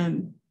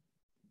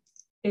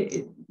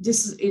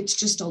 it's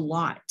just a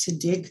lot to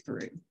dig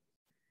through.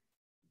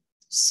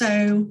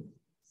 So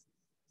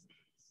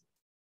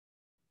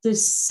the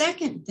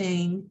second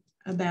thing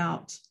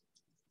about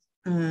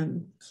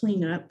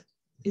cleanup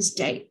is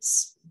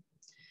dates.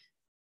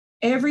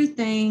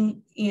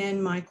 Everything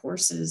in my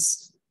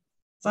courses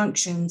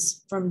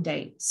functions from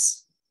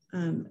dates.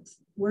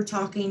 We're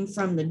talking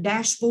from the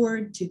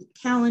dashboard to the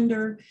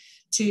calendar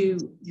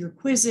to your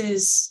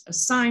quizzes,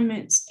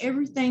 assignments,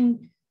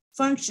 everything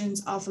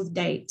functions off of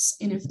dates.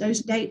 And if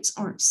those dates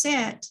aren't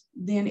set,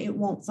 then it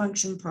won't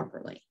function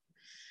properly.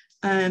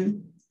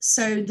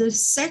 So the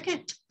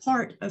second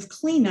part of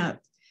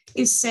cleanup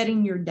is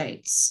setting your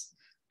dates.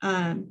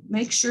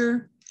 Make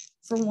sure,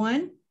 for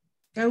one,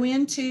 go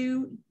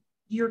into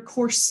your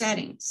course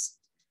settings.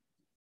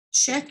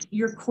 Check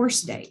your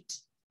course date.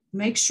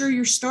 Make sure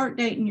your start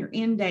date and your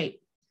end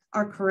date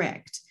are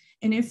correct.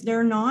 And if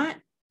they're not,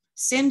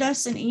 send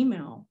us an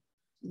email.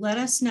 Let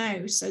us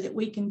know so that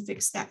we can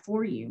fix that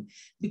for you,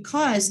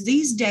 because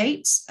these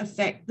dates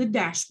affect the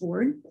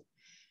dashboard,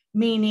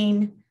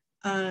 meaning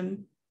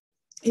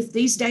if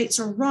these dates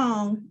are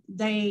wrong,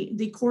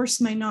 the course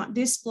may not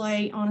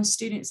display on a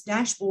student's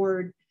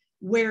dashboard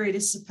where it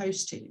is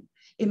supposed to.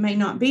 It may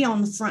not be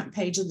on the front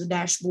page of the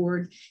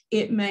dashboard.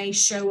 It may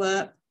show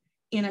up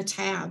in a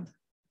tab.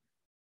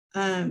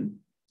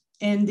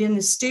 and then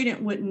the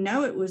student wouldn't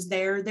know it was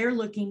there. They're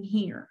looking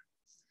here.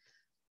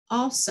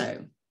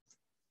 Also,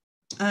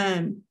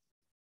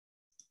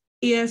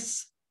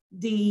 if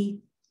the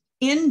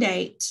end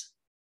date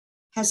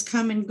has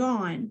come and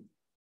gone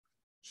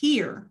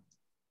here,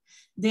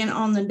 then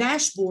on the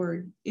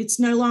dashboard, it's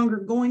no longer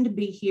going to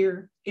be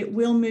here. It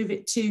will move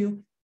it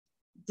to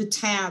the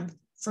tab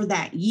for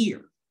that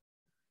year.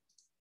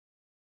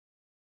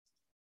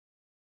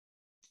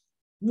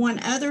 One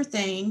other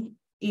thing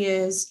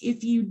is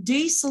if you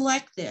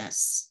deselect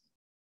this,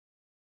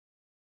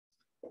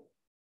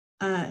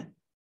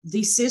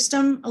 the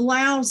system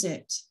allows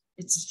it.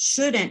 It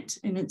shouldn't,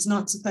 and it's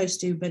not supposed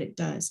to, but it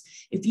does.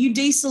 If you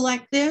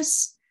deselect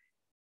this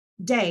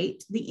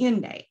date, the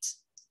end date,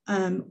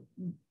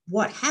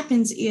 what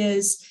happens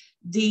is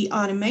the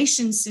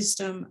automation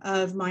system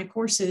of my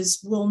courses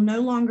will no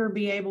longer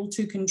be able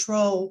to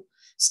control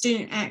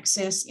student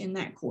access in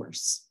that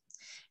course.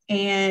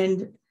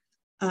 And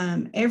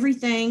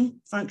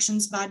everything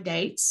functions by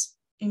dates,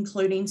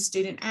 including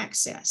student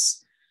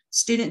access.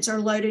 Students are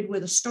loaded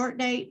with a start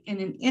date and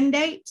an end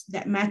date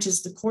that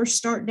matches the course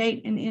start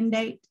date and end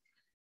date.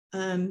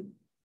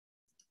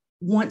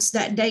 Once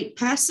that date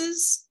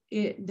passes,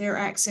 their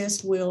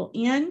access will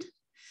end.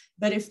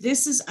 But if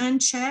this is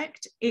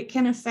unchecked, it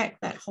can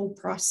affect that whole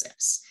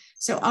process.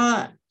 So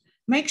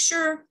make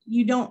sure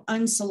you don't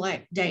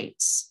unselect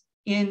dates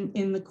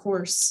in the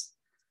course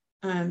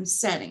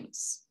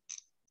settings.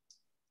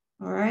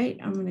 All right,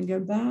 I'm going to go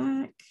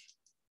back.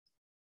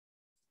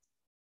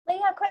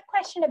 Leah, quick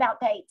question about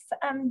dates.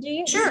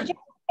 Sure. Did you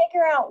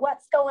figure out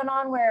what's going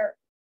on where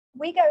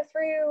we go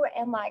through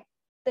and like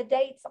the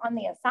dates on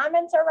the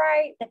assignments are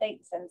right, the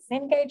dates in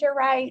Cengage are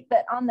right,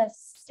 but on the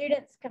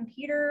student's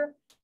computer,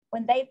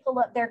 when they pull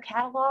up their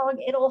catalog,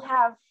 it'll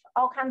have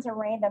all kinds of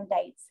random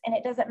dates and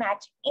it doesn't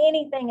match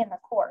anything in the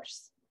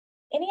course.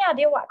 Any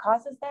idea what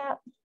causes that?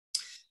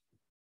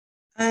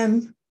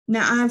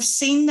 Now I've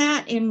seen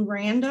that in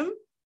random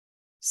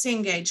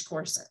Cengage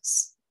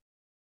courses.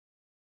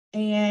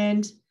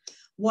 And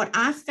what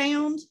I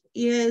found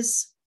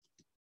is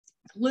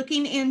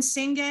looking in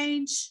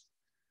Cengage,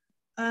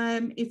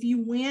 if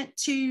you went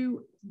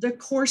to the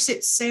course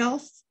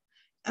itself,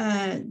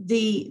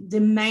 the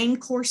main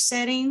course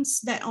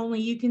settings that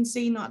only you can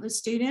see, not the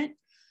student,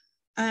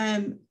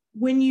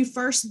 when you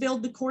first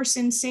build the course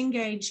in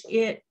Cengage,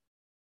 it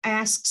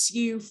asks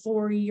you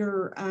for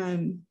your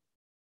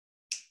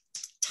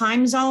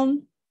time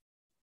zone.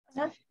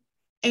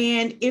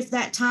 And if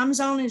that time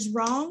zone is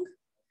wrong,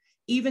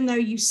 even though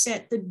you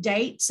set the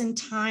dates and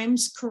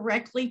times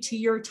correctly to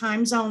your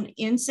time zone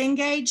in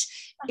Cengage,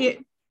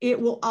 it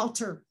will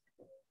alter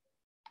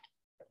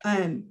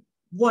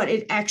what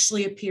it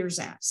actually appears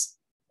as.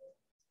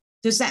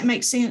 Does that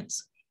make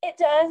sense? It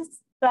does,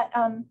 but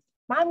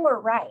mine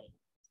were right.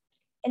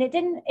 And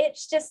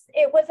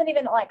it wasn't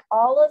even like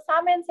all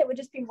assignments, it would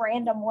just be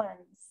random ones.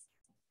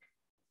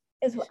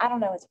 I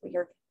don't know, it's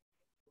weird.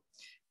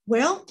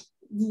 Well,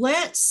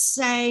 let's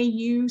say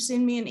you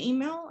send me an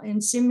email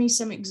and send me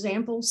some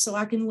examples so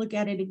I can look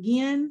at it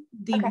again.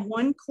 The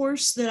one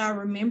course that I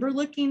remember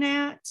looking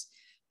at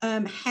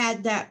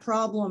had that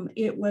problem.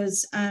 It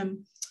was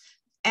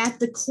at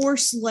the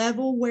course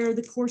level where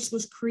the course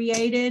was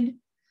created,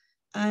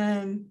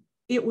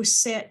 it was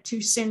set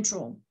to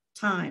Central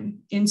Time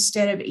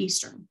instead of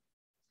Eastern.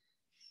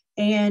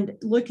 And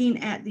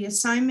looking at the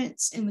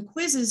assignments and the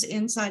quizzes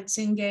inside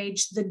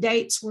Cengage, the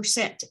dates were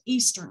set to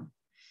Eastern.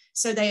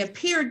 So they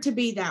appeared to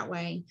be that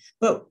way,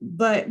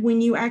 but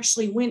when you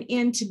actually went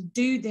in to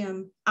do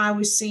them, I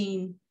was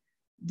seeing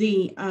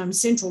the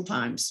Central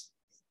Times.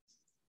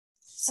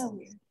 So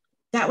weird.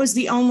 That was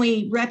the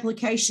only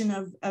replication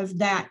of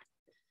that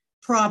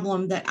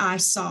problem that I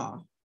saw.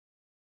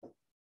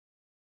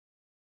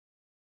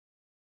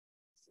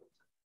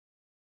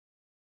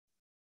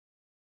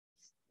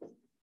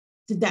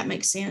 Did that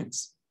make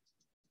sense?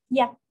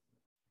 Yeah.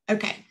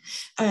 Okay.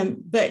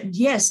 But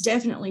yes,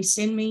 definitely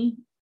send me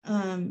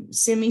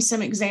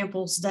some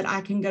examples that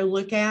I can go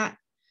look at,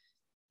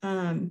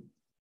 and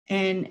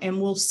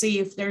we'll see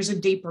if there's a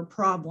deeper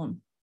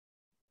problem.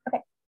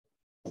 Okay.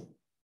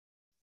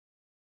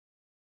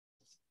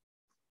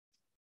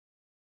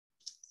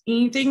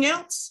 Anything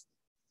else?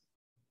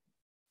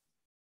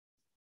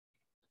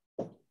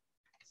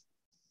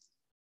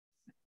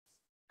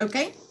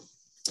 Okay.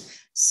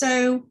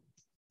 So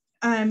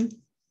I'm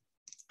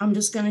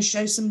just going to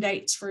show some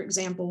dates, for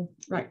example,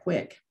 right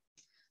quick.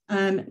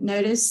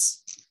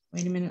 Notice,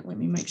 wait a minute, let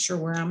me make sure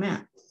where I'm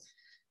at.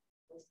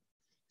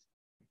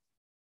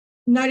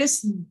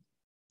 Notice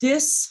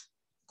this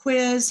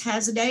quiz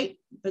has a date,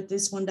 but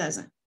this one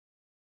doesn't.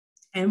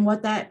 And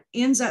what that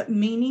ends up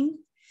meaning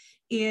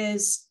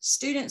is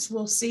students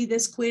will see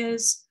this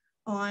quiz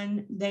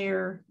on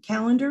their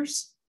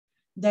calendars.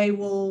 They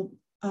will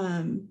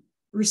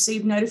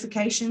receive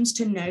notifications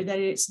to know that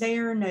it's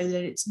there, know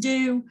that it's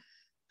due.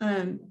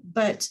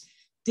 But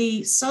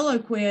the solo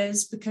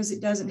quiz, because it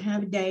doesn't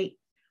have a date,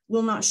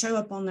 will not show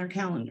up on their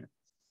calendar.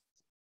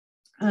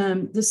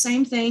 The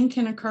same thing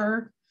can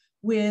occur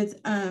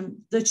with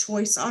the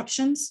choice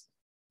options.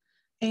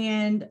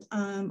 and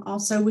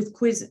also with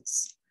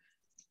quizzes.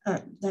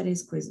 That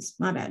is quizzes,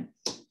 my bad.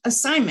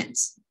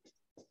 Assignments.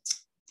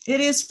 It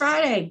is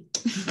Friday.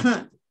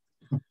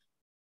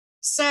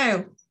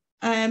 So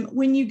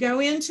when you go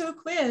into a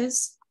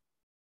quiz,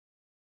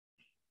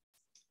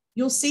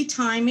 you'll see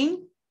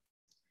timing.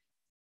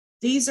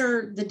 These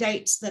are the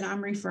dates that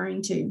I'm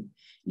referring to.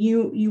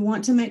 You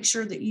want to make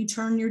sure that you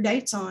turn your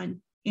dates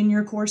on in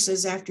your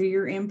courses after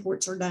your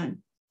imports are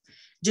done.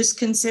 Just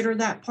consider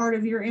that part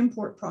of your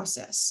import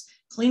process.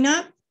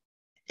 Cleanup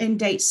and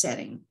date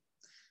setting.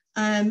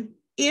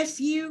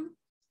 If you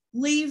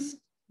leave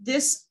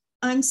this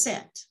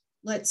unset,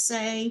 let's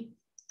say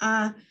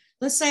I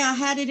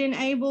had it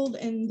enabled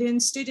and then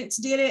students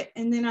did it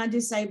and then I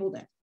disabled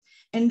it.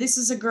 And this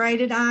is a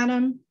graded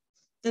item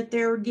that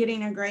they're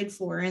getting a grade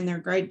for in their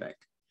grade book.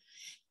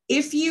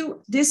 If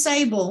you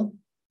disable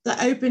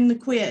the open the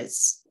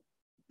quiz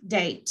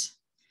date,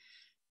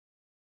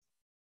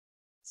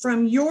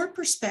 from your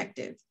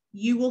perspective,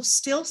 you will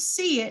still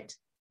see it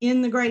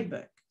in the grade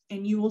book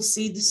and you will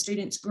see the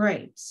student's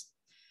grades.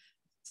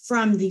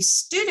 From the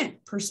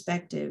student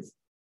perspective,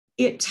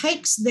 it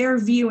takes their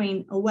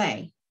viewing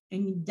away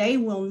and they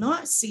will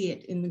not see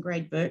it in the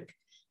grade book.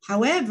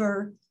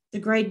 However, the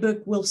grade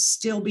book will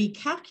still be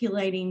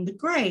calculating the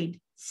grade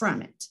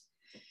from it.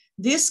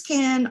 This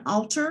can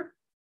alter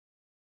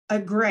a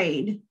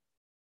grade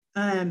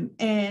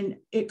and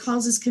it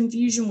causes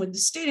confusion with the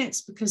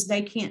students because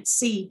they can't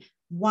see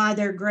why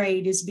their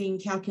grade is being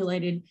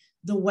calculated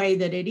the way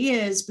that it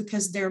is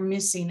because they're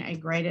missing a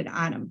graded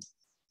item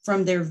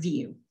from their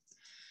view.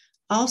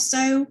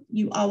 Also,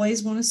 you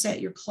always want to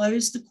set your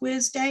close the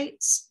quiz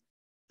dates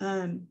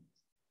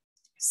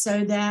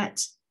so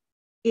that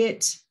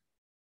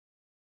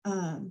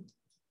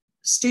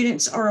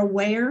students are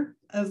aware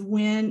of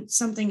when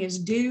something is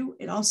due.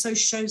 It also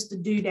shows the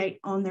due date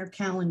on their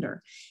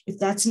calendar. If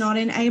that's not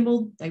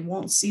enabled, they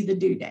won't see the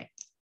due date.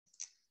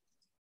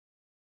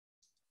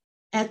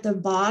 At the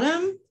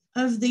bottom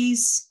of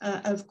these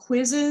of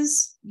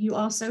quizzes, you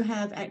also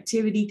have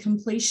activity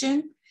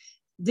completion.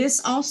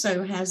 This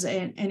also has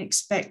an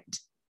expect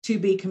to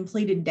be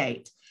completed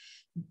date.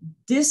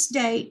 This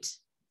date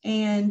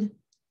and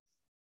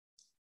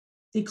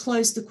the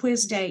close the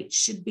quiz date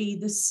should be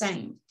the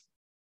same.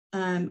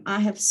 I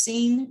have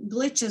seen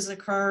glitches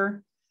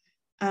occur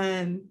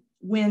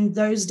when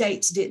those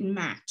dates didn't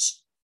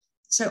match.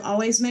 So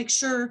always make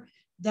sure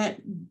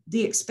that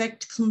the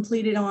expect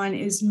completed on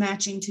is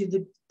matching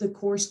to the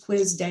course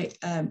quiz date,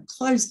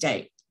 close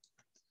date.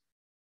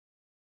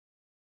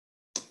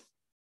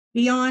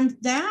 Beyond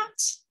that,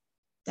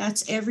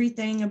 that's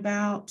everything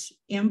about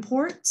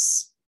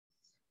imports.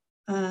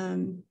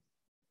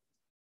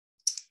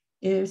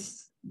 If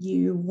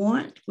you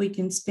want, we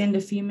can spend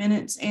a few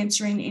minutes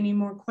answering any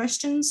more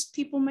questions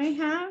people may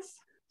have.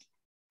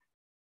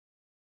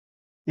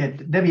 Yeah,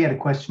 Debbie had a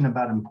question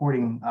about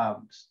importing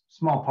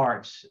small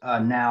parts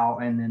now,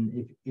 and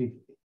then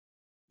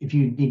if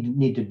you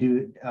need to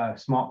do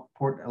small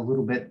port a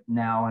little bit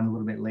now and a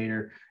little bit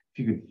later, if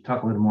you could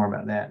talk a little more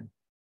about that.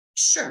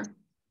 Sure,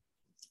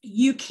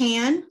 you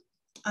can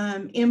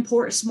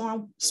import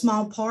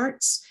small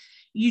parts.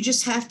 You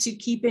just have to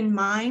keep in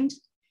mind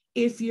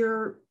if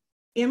you're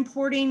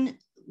importing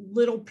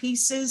little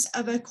pieces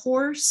of a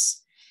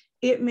course,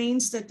 it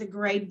means that the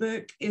grade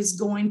book is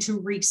going to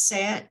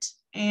reset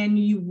and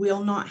you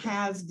will not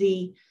have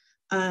the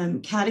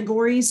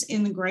categories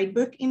in the grade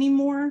book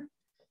anymore.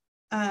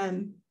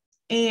 And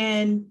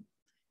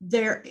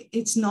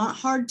it's not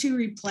hard to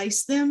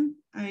replace them.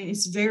 I mean,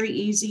 it's very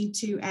easy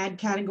to add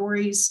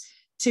categories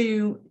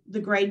to the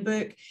grade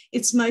book.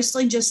 It's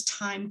mostly just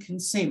time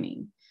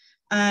consuming.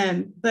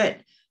 But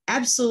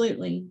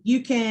absolutely,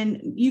 you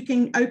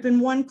can open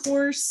one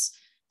course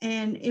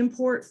and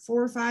import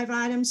 4 or 5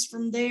 items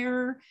from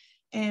there.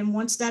 And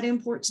once that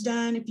import's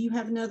done, if you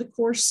have another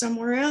course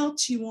somewhere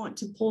else you want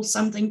to pull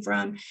something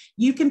from,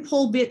 you can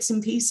pull bits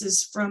and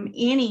pieces from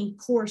any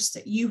course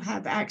that you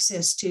have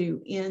access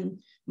to in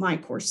My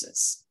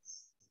Courses.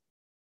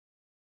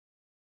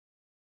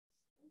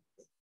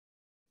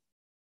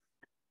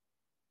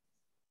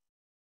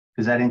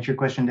 Does that answer your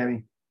question,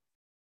 Debbie?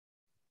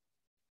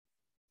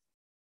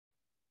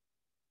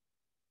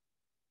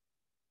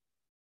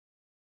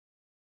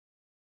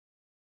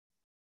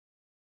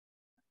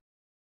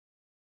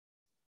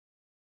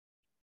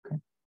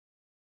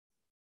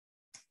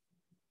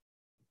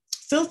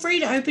 Feel free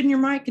to open your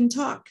mic and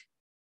talk.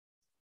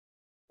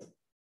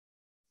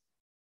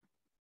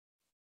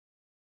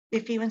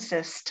 If you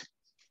insist.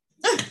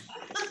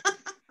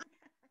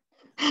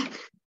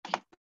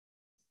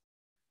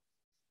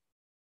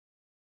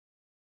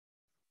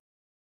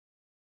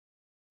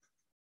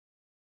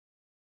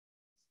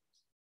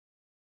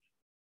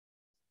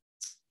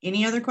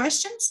 Any other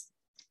questions?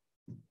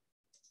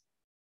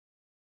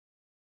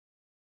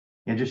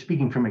 Yeah, just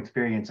speaking from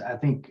experience, I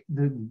think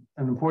an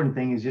important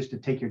thing is just to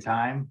take your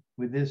time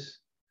with this.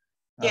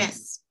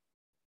 Yes.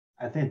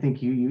 I think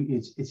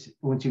it's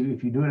once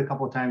if you do it a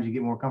couple of times, you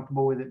get more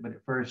comfortable with it. But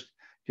at first,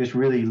 just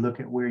really look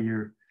at where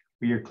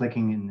you're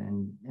clicking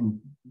and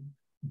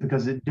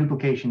because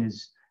duplication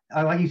is,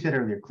 like you said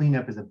earlier,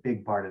 cleanup is a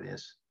big part of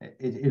this.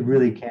 It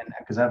really can,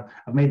 because I've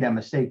made that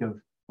mistake of,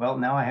 well,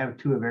 now I have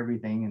 2 of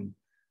everything, and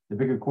the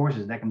bigger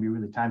courses, that can be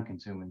really time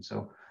consuming.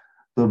 So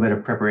a little bit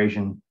of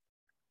preparation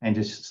and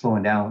just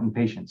slowing down and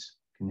patience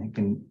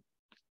can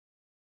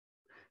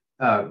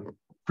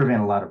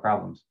prevent a lot of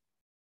problems.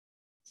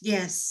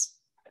 Yes.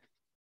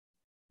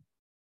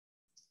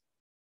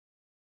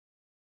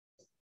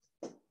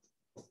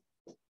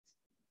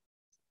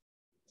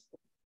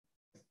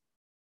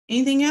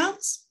 Anything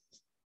else?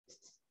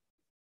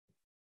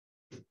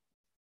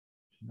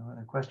 No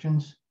other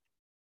questions?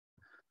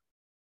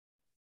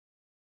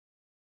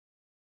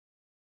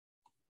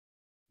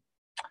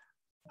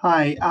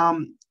 Hi.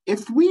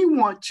 If we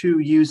want to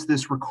use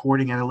this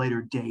recording at a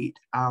later date,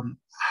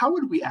 how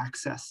would we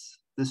access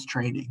this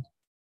training?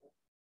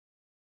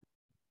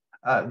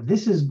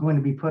 This is going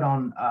to be put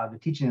on the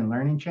Teaching and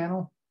Learning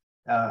channel.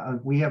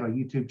 We have a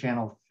YouTube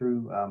channel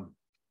through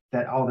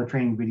that all the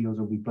training videos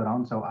will be put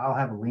on. So I'll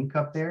have a link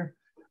up there.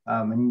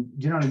 And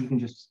generally you can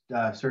just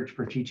search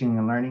for Teaching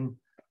and Learning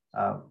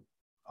in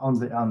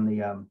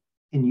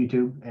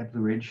YouTube at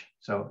Blue Ridge.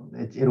 So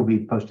it'll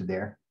be posted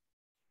there.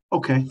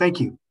 Okay, thank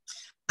you.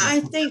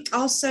 I think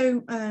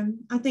also,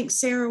 I think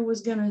Sarah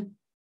was going to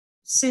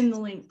send the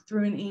link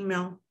through an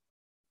email.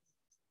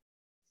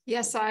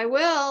 Yes, I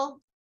will.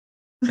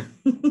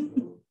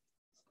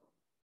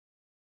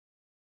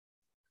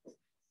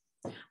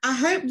 I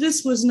hope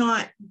this was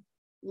not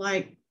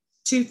like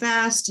too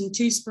fast and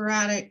too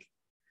sporadic.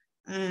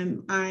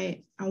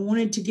 I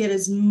wanted to get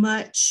as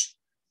much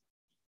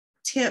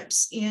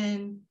tips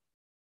in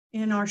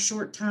our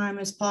short time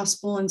as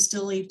possible and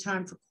still leave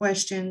time for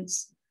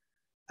questions.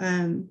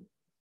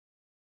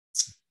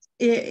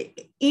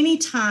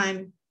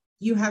 Anytime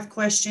you have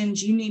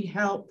questions, you need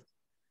help,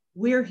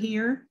 we're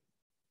here,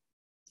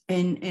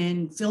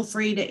 and feel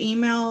free to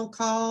email,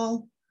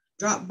 call,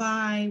 drop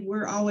by.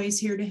 We're always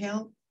here to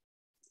help.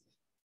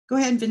 Go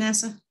ahead,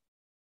 Vanessa.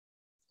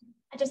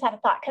 I just had a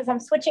thought, because I'm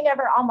switching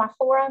over all my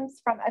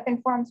forums from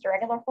open forums to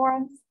regular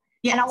forums.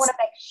 Yes. And I want to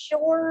make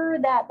sure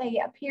that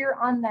they appear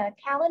on the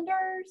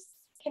calendars.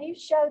 Can you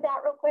show that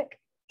real quick?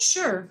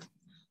 Sure.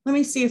 Let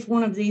me see if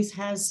one of these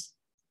has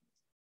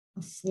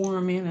a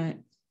forum in it.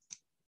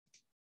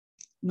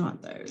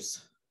 Not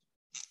those.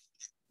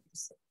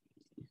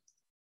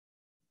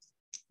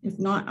 If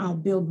not, I'll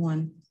build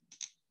one.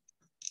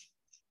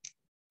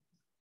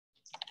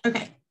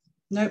 Okay.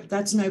 Nope,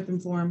 that's an open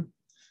forum.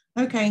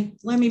 Okay,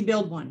 let me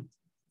build one.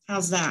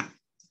 How's that?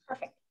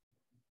 Perfect.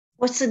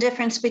 What's the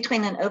difference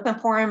between an open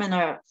forum and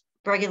a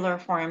regular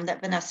forum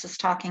that Vanessa's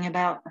talking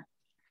about?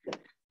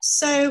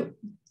 So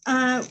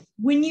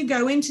when you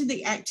go into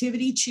the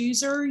activity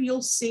chooser,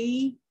 you'll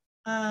see,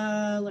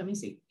 let me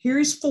see,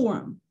 here's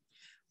forum,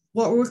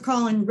 what we're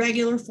calling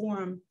regular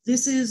forum.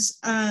 This is,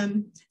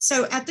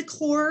 so at the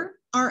core,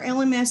 our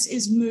LMS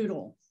is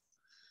Moodle.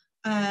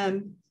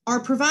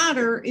 Our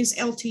provider is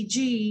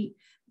LTG,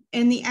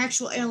 and the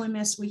actual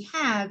LMS we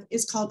have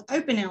is called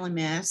Open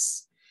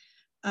LMS.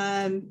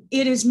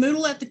 It is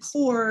Moodle at the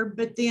core,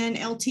 but then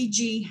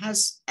LTG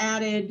has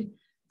added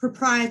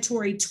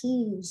proprietary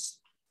tools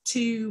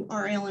to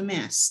our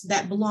LMS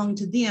that belong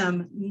to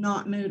them,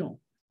 not Moodle.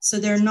 So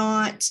they're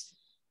not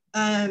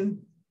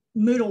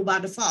Moodle by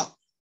default.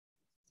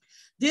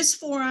 This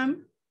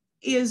forum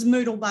is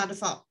Moodle by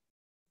default.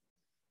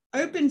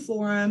 Open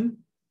forum,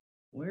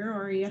 where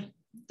are you?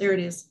 There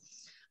it is.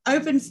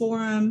 Open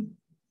forum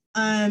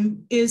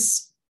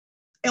is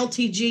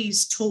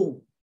LTG's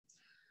tool.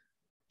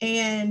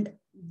 And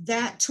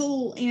that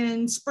tool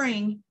in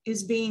spring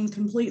is being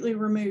completely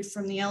removed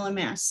from the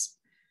LMS.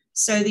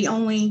 So the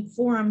only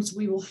forums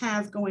we will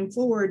have going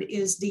forward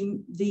is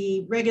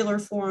the regular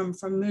forum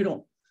from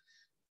Moodle.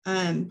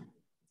 I'm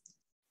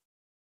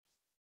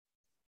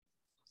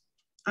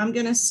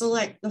going to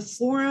select the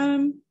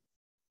forum.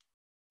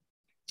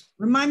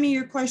 Remind me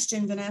your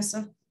question,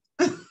 Vanessa.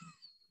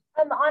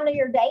 On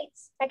your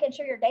dates, making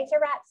sure your dates are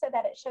right so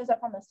that it shows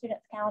up on the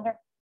student's calendar.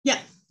 Yeah.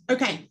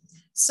 Okay.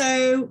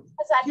 So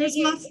I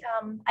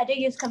do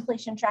use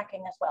completion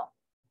tracking as well.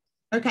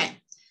 Okay.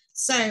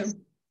 So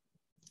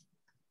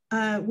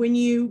when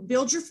you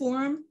build your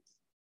forum,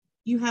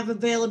 you have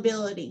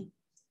availability.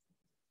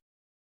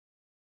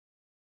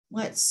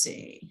 Let's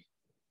see.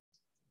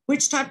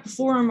 Which type of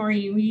forum are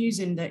you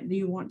using that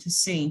you want to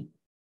see?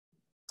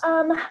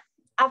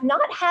 I've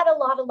not had a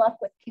lot of luck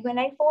with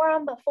Q&A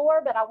forum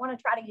before, but I want to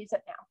try to use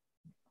it now.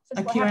 Since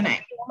a Q&A.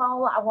 I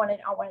want to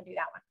do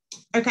that one.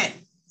 Okay.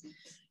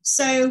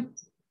 So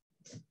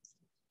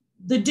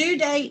the due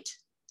date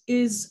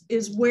is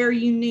where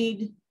you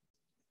need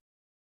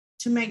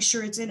to make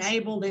sure it's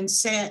enabled and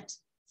set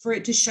for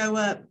it to show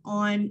up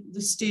on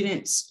the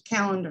student's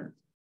calendar.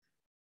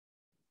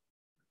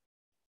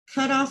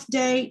 Cutoff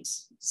date.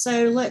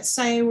 So let's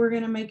say we're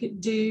going to make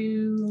it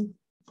due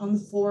on the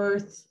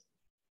 4th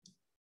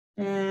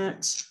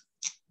at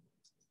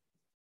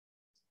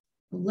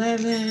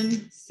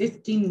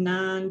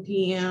 11:59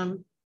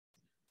 p.m.,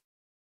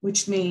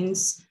 which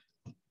means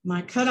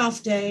my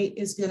cutoff date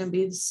is going to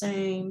be the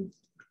same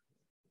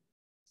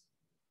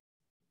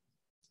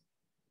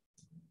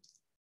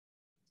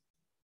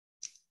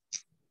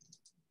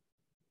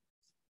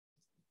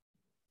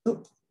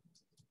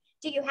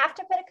Do you have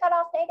to put a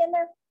cutoff date in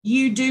there?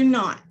 You do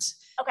not.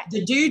 Okay.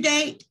 The due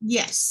date,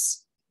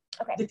 yes.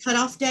 Okay. The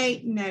cutoff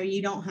date, no,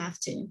 you don't have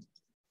to.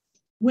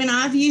 When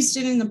I've used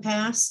it in the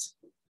past,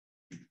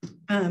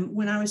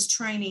 when I was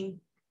training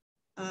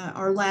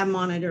our lab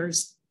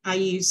monitors, I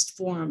used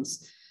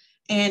forums,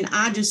 and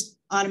I just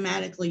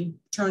automatically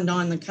turned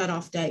on the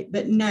cutoff date.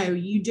 But no,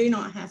 you do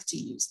not have to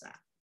use that.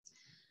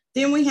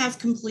 Then we have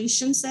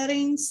completion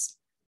settings.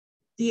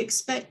 The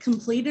expect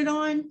completed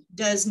on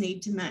does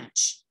need to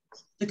match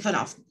the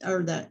cutoff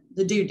or the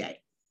due date.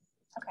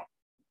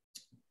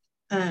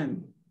 Okay.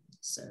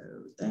 So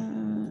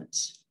that,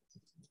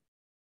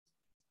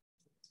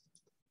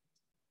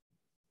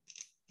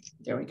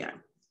 there we go.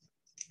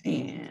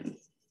 And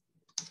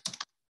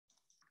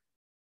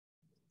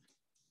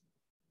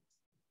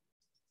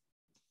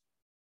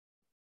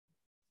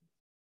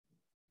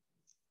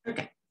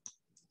okay.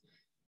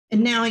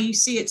 And now you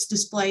see it's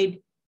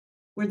displayed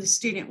where the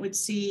student would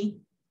see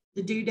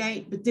the due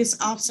date, but this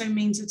also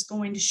means it's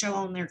going to show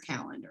on their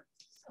calendar.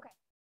 Okay.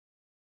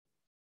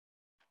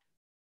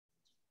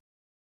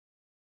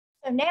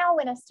 So now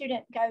when a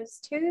student goes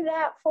to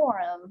that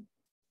forum,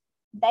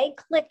 they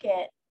click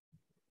it,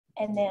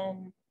 and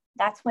then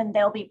that's when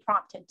they'll be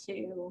prompted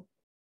to,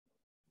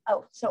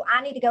 oh, so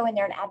I need to go in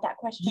there and add that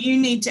question? You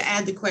need to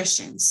add the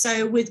question.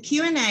 So with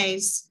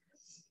Q&As,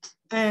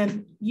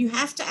 you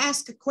have to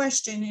ask a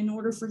question in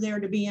order for there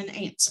to be an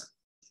answer.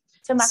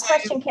 So my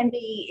question can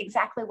be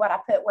exactly what I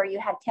put where you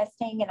had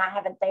testing and I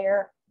have it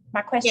there.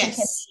 My question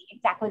can be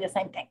exactly the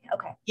same thing.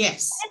 Okay.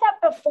 Yes. I did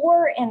that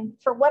before, and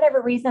for whatever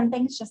reason,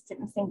 things just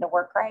didn't seem to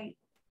work right.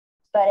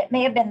 But it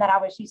may have been that I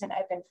was using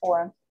open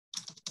forum.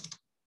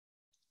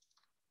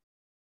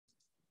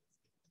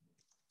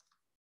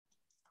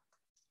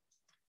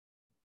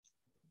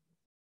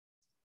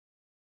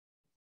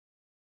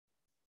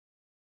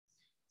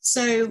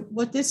 So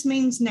what this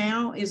means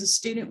now is a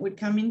student would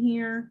come in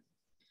here,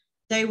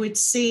 they would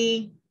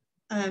see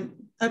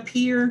up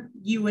here,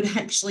 you would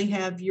actually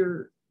have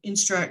your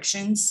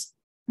instructions.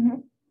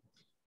 Mm-hmm.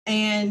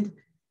 And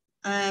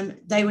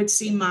they would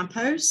see my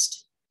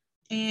post,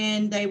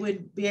 and they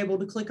would be able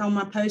to click on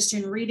my post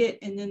and read it,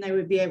 and then they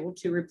would be able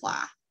to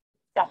reply.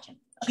 Gotcha.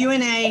 Okay.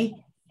 Q&A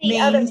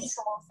means other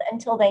people's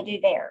until they do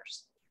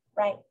theirs,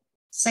 right?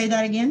 Say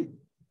that again.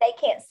 They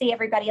can't see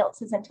everybody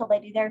else's until they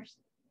do theirs.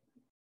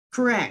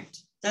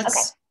 Correct.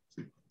 That's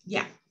okay.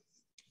 Yeah.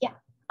 Yeah.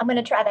 I'm going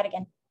to try that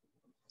again.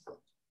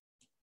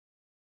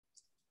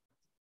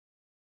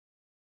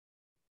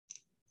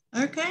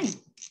 Okay.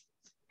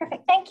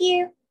 Perfect. Thank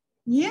you.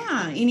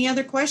 Yeah. Any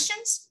other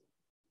questions?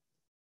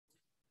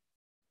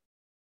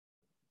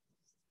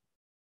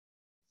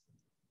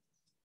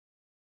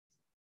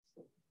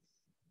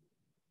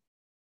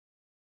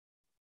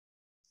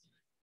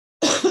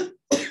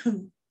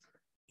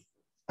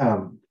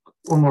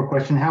 One more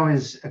question. How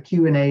is a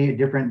Q&A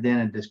different than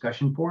a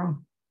discussion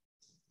forum?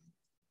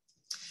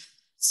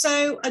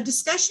 So a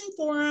discussion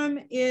forum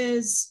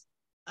is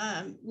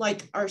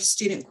like our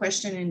student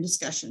question and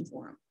discussion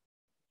forum.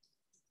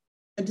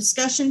 A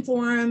discussion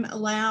forum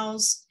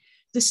allows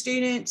the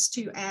students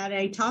to add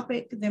a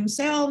topic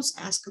themselves,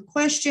 ask a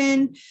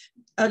question.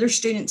 Other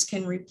students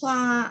can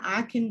reply.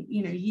 I can,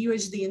 you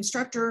as the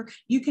instructor,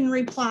 you can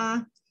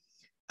reply.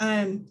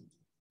 A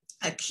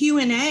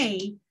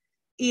Q&A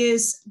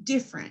is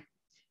different.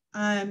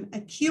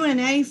 A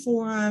Q&A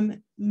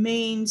forum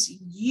means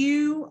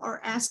you are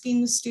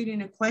asking the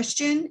student a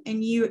question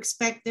and you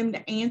expect them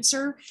to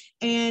answer,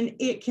 and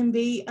it can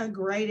be a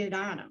graded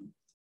item.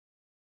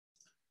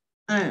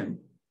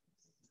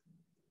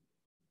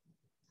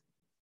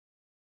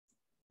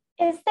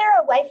 Is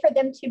there a way for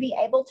them to be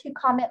able to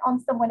comment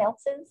on someone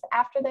else's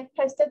after they've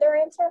posted their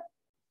answer?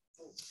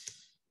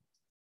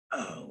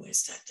 Oh,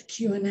 is that the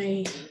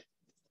Q&A?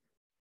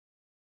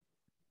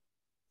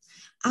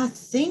 I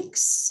think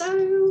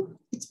so.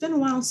 It's been a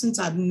while since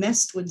I've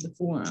messed with the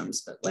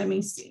forums, but let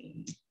me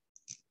see.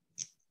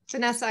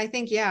 Vanessa, I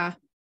think, yeah.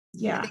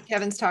 Yeah. I think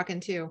Kevin's talking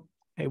too.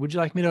 Hey, would you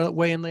like me to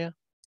weigh in, Leah?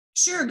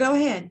 Sure, go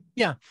ahead.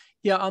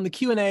 Yeah, on the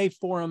Q&A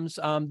forums,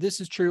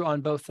 this is true on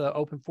both the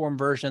open forum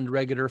version and the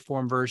regular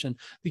forum version.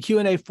 The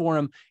Q&A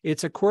forum,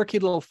 it's a quirky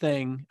little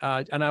thing,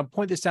 and I'll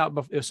point this out,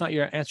 but it's not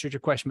your answer to your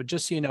question, but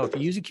just so you know, if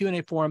you use a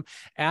Q&A forum,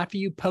 after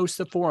you post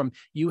the forum,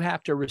 you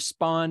have to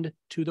respond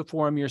to the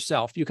forum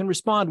yourself. You can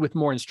respond with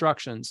more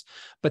instructions,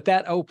 but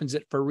that opens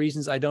it for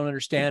reasons I don't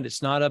understand.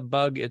 It's not a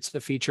bug, it's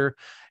a feature.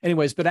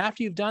 Anyways, but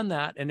after you've done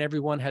that and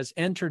everyone has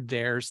entered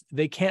theirs,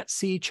 they can't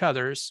see each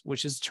other's,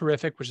 which is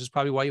terrific, which is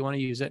probably why you want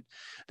to use it.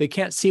 They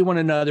can't see one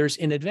another's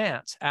in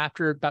advance.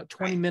 After about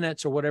 20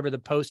 minutes or whatever the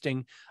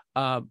posting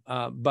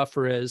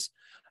buffer is,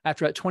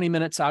 after about 20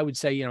 minutes, I would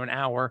say, an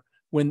hour,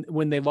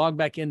 when they log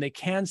back in, they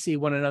can see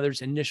one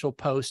another's initial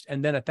post.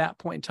 And then at that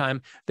point in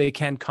time, they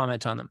can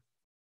comment on them.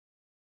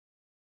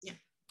 Yeah.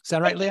 Is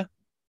that right, Leah?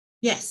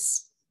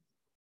 Yes.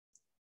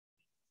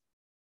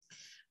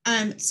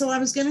 So I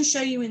was going to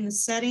show you in the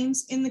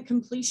settings, in the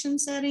completion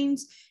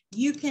settings,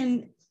 you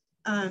can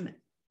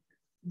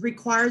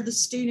require the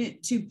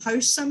student to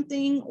post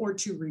something or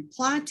to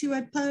reply to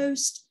a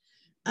post.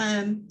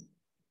 And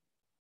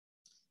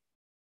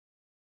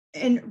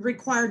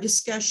require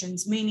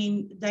discussions,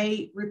 meaning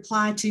they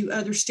reply to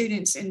other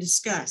students and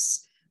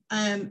discuss.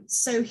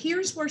 So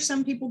here's where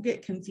some people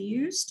get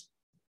confused.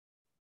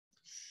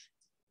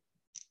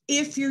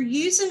 If you're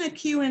using a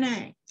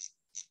Q&A,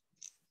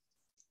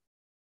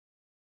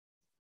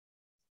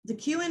 the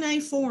Q&A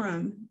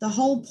forum, the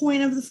whole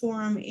point of the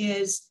forum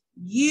is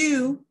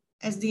you,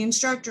 as the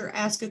instructor,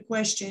 ask a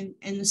question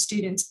and the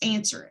students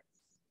answer it.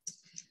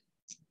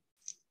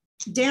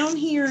 Down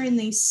here in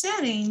these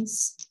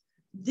settings,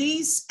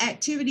 these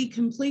activity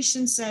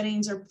completion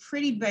settings are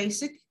pretty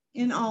basic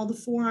in all the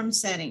forum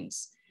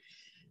settings.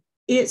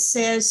 It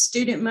says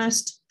student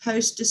must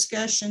post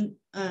discussion,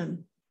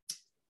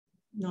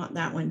 not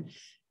that one,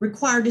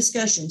 require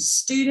discussion.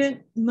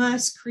 Student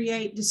must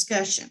create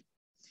discussion.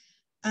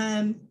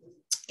 In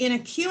a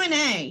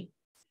Q&A,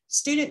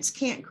 students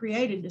can't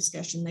create a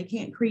discussion. They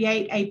can't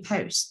create a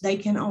post. They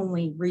can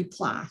only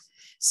reply.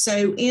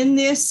 So in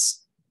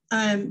this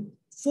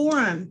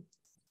forum,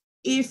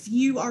 if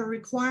you are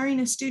requiring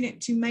a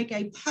student to make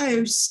a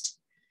post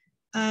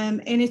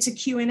and it's a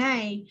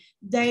Q&A,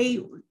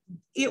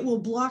 it will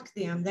block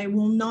them. They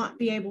will not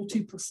be able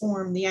to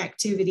perform the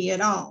activity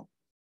at all.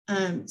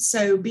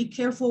 So be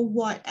careful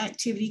what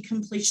activity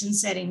completion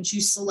settings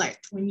you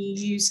select when you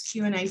use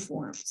Q&A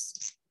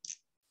forums.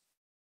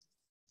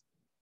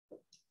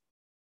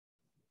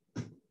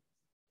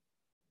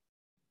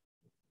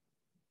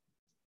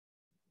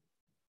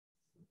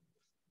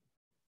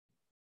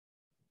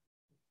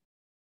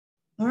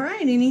 All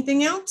right,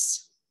 anything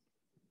else?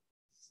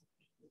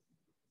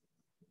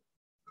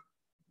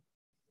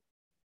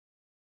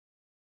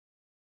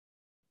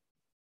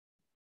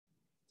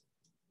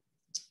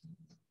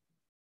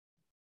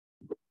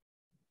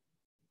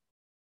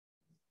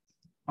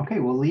 Okay,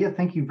 well, Leah,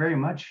 thank you very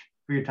much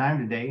for your time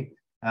today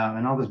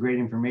and all this great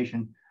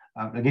information.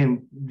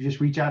 Again, just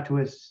reach out to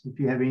us if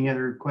you have any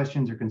other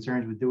questions or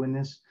concerns with doing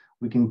this.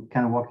 We can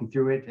kind of walk you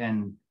through it,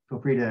 and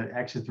feel free to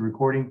access the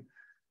recording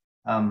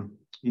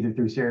either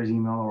through Sarah's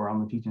email or on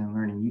the Teaching and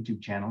Learning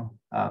YouTube channel.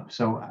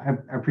 So I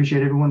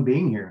appreciate everyone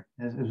being here.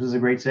 This was a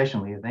great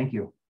session, Leah. Thank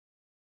you.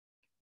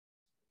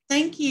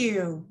 Thank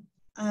you.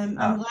 I'm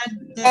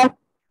glad that.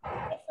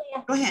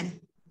 Go ahead.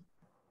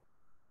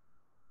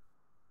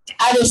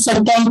 I just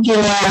said thank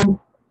you.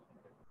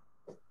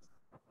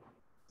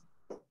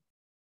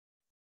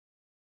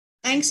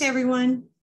 Thanks, everyone.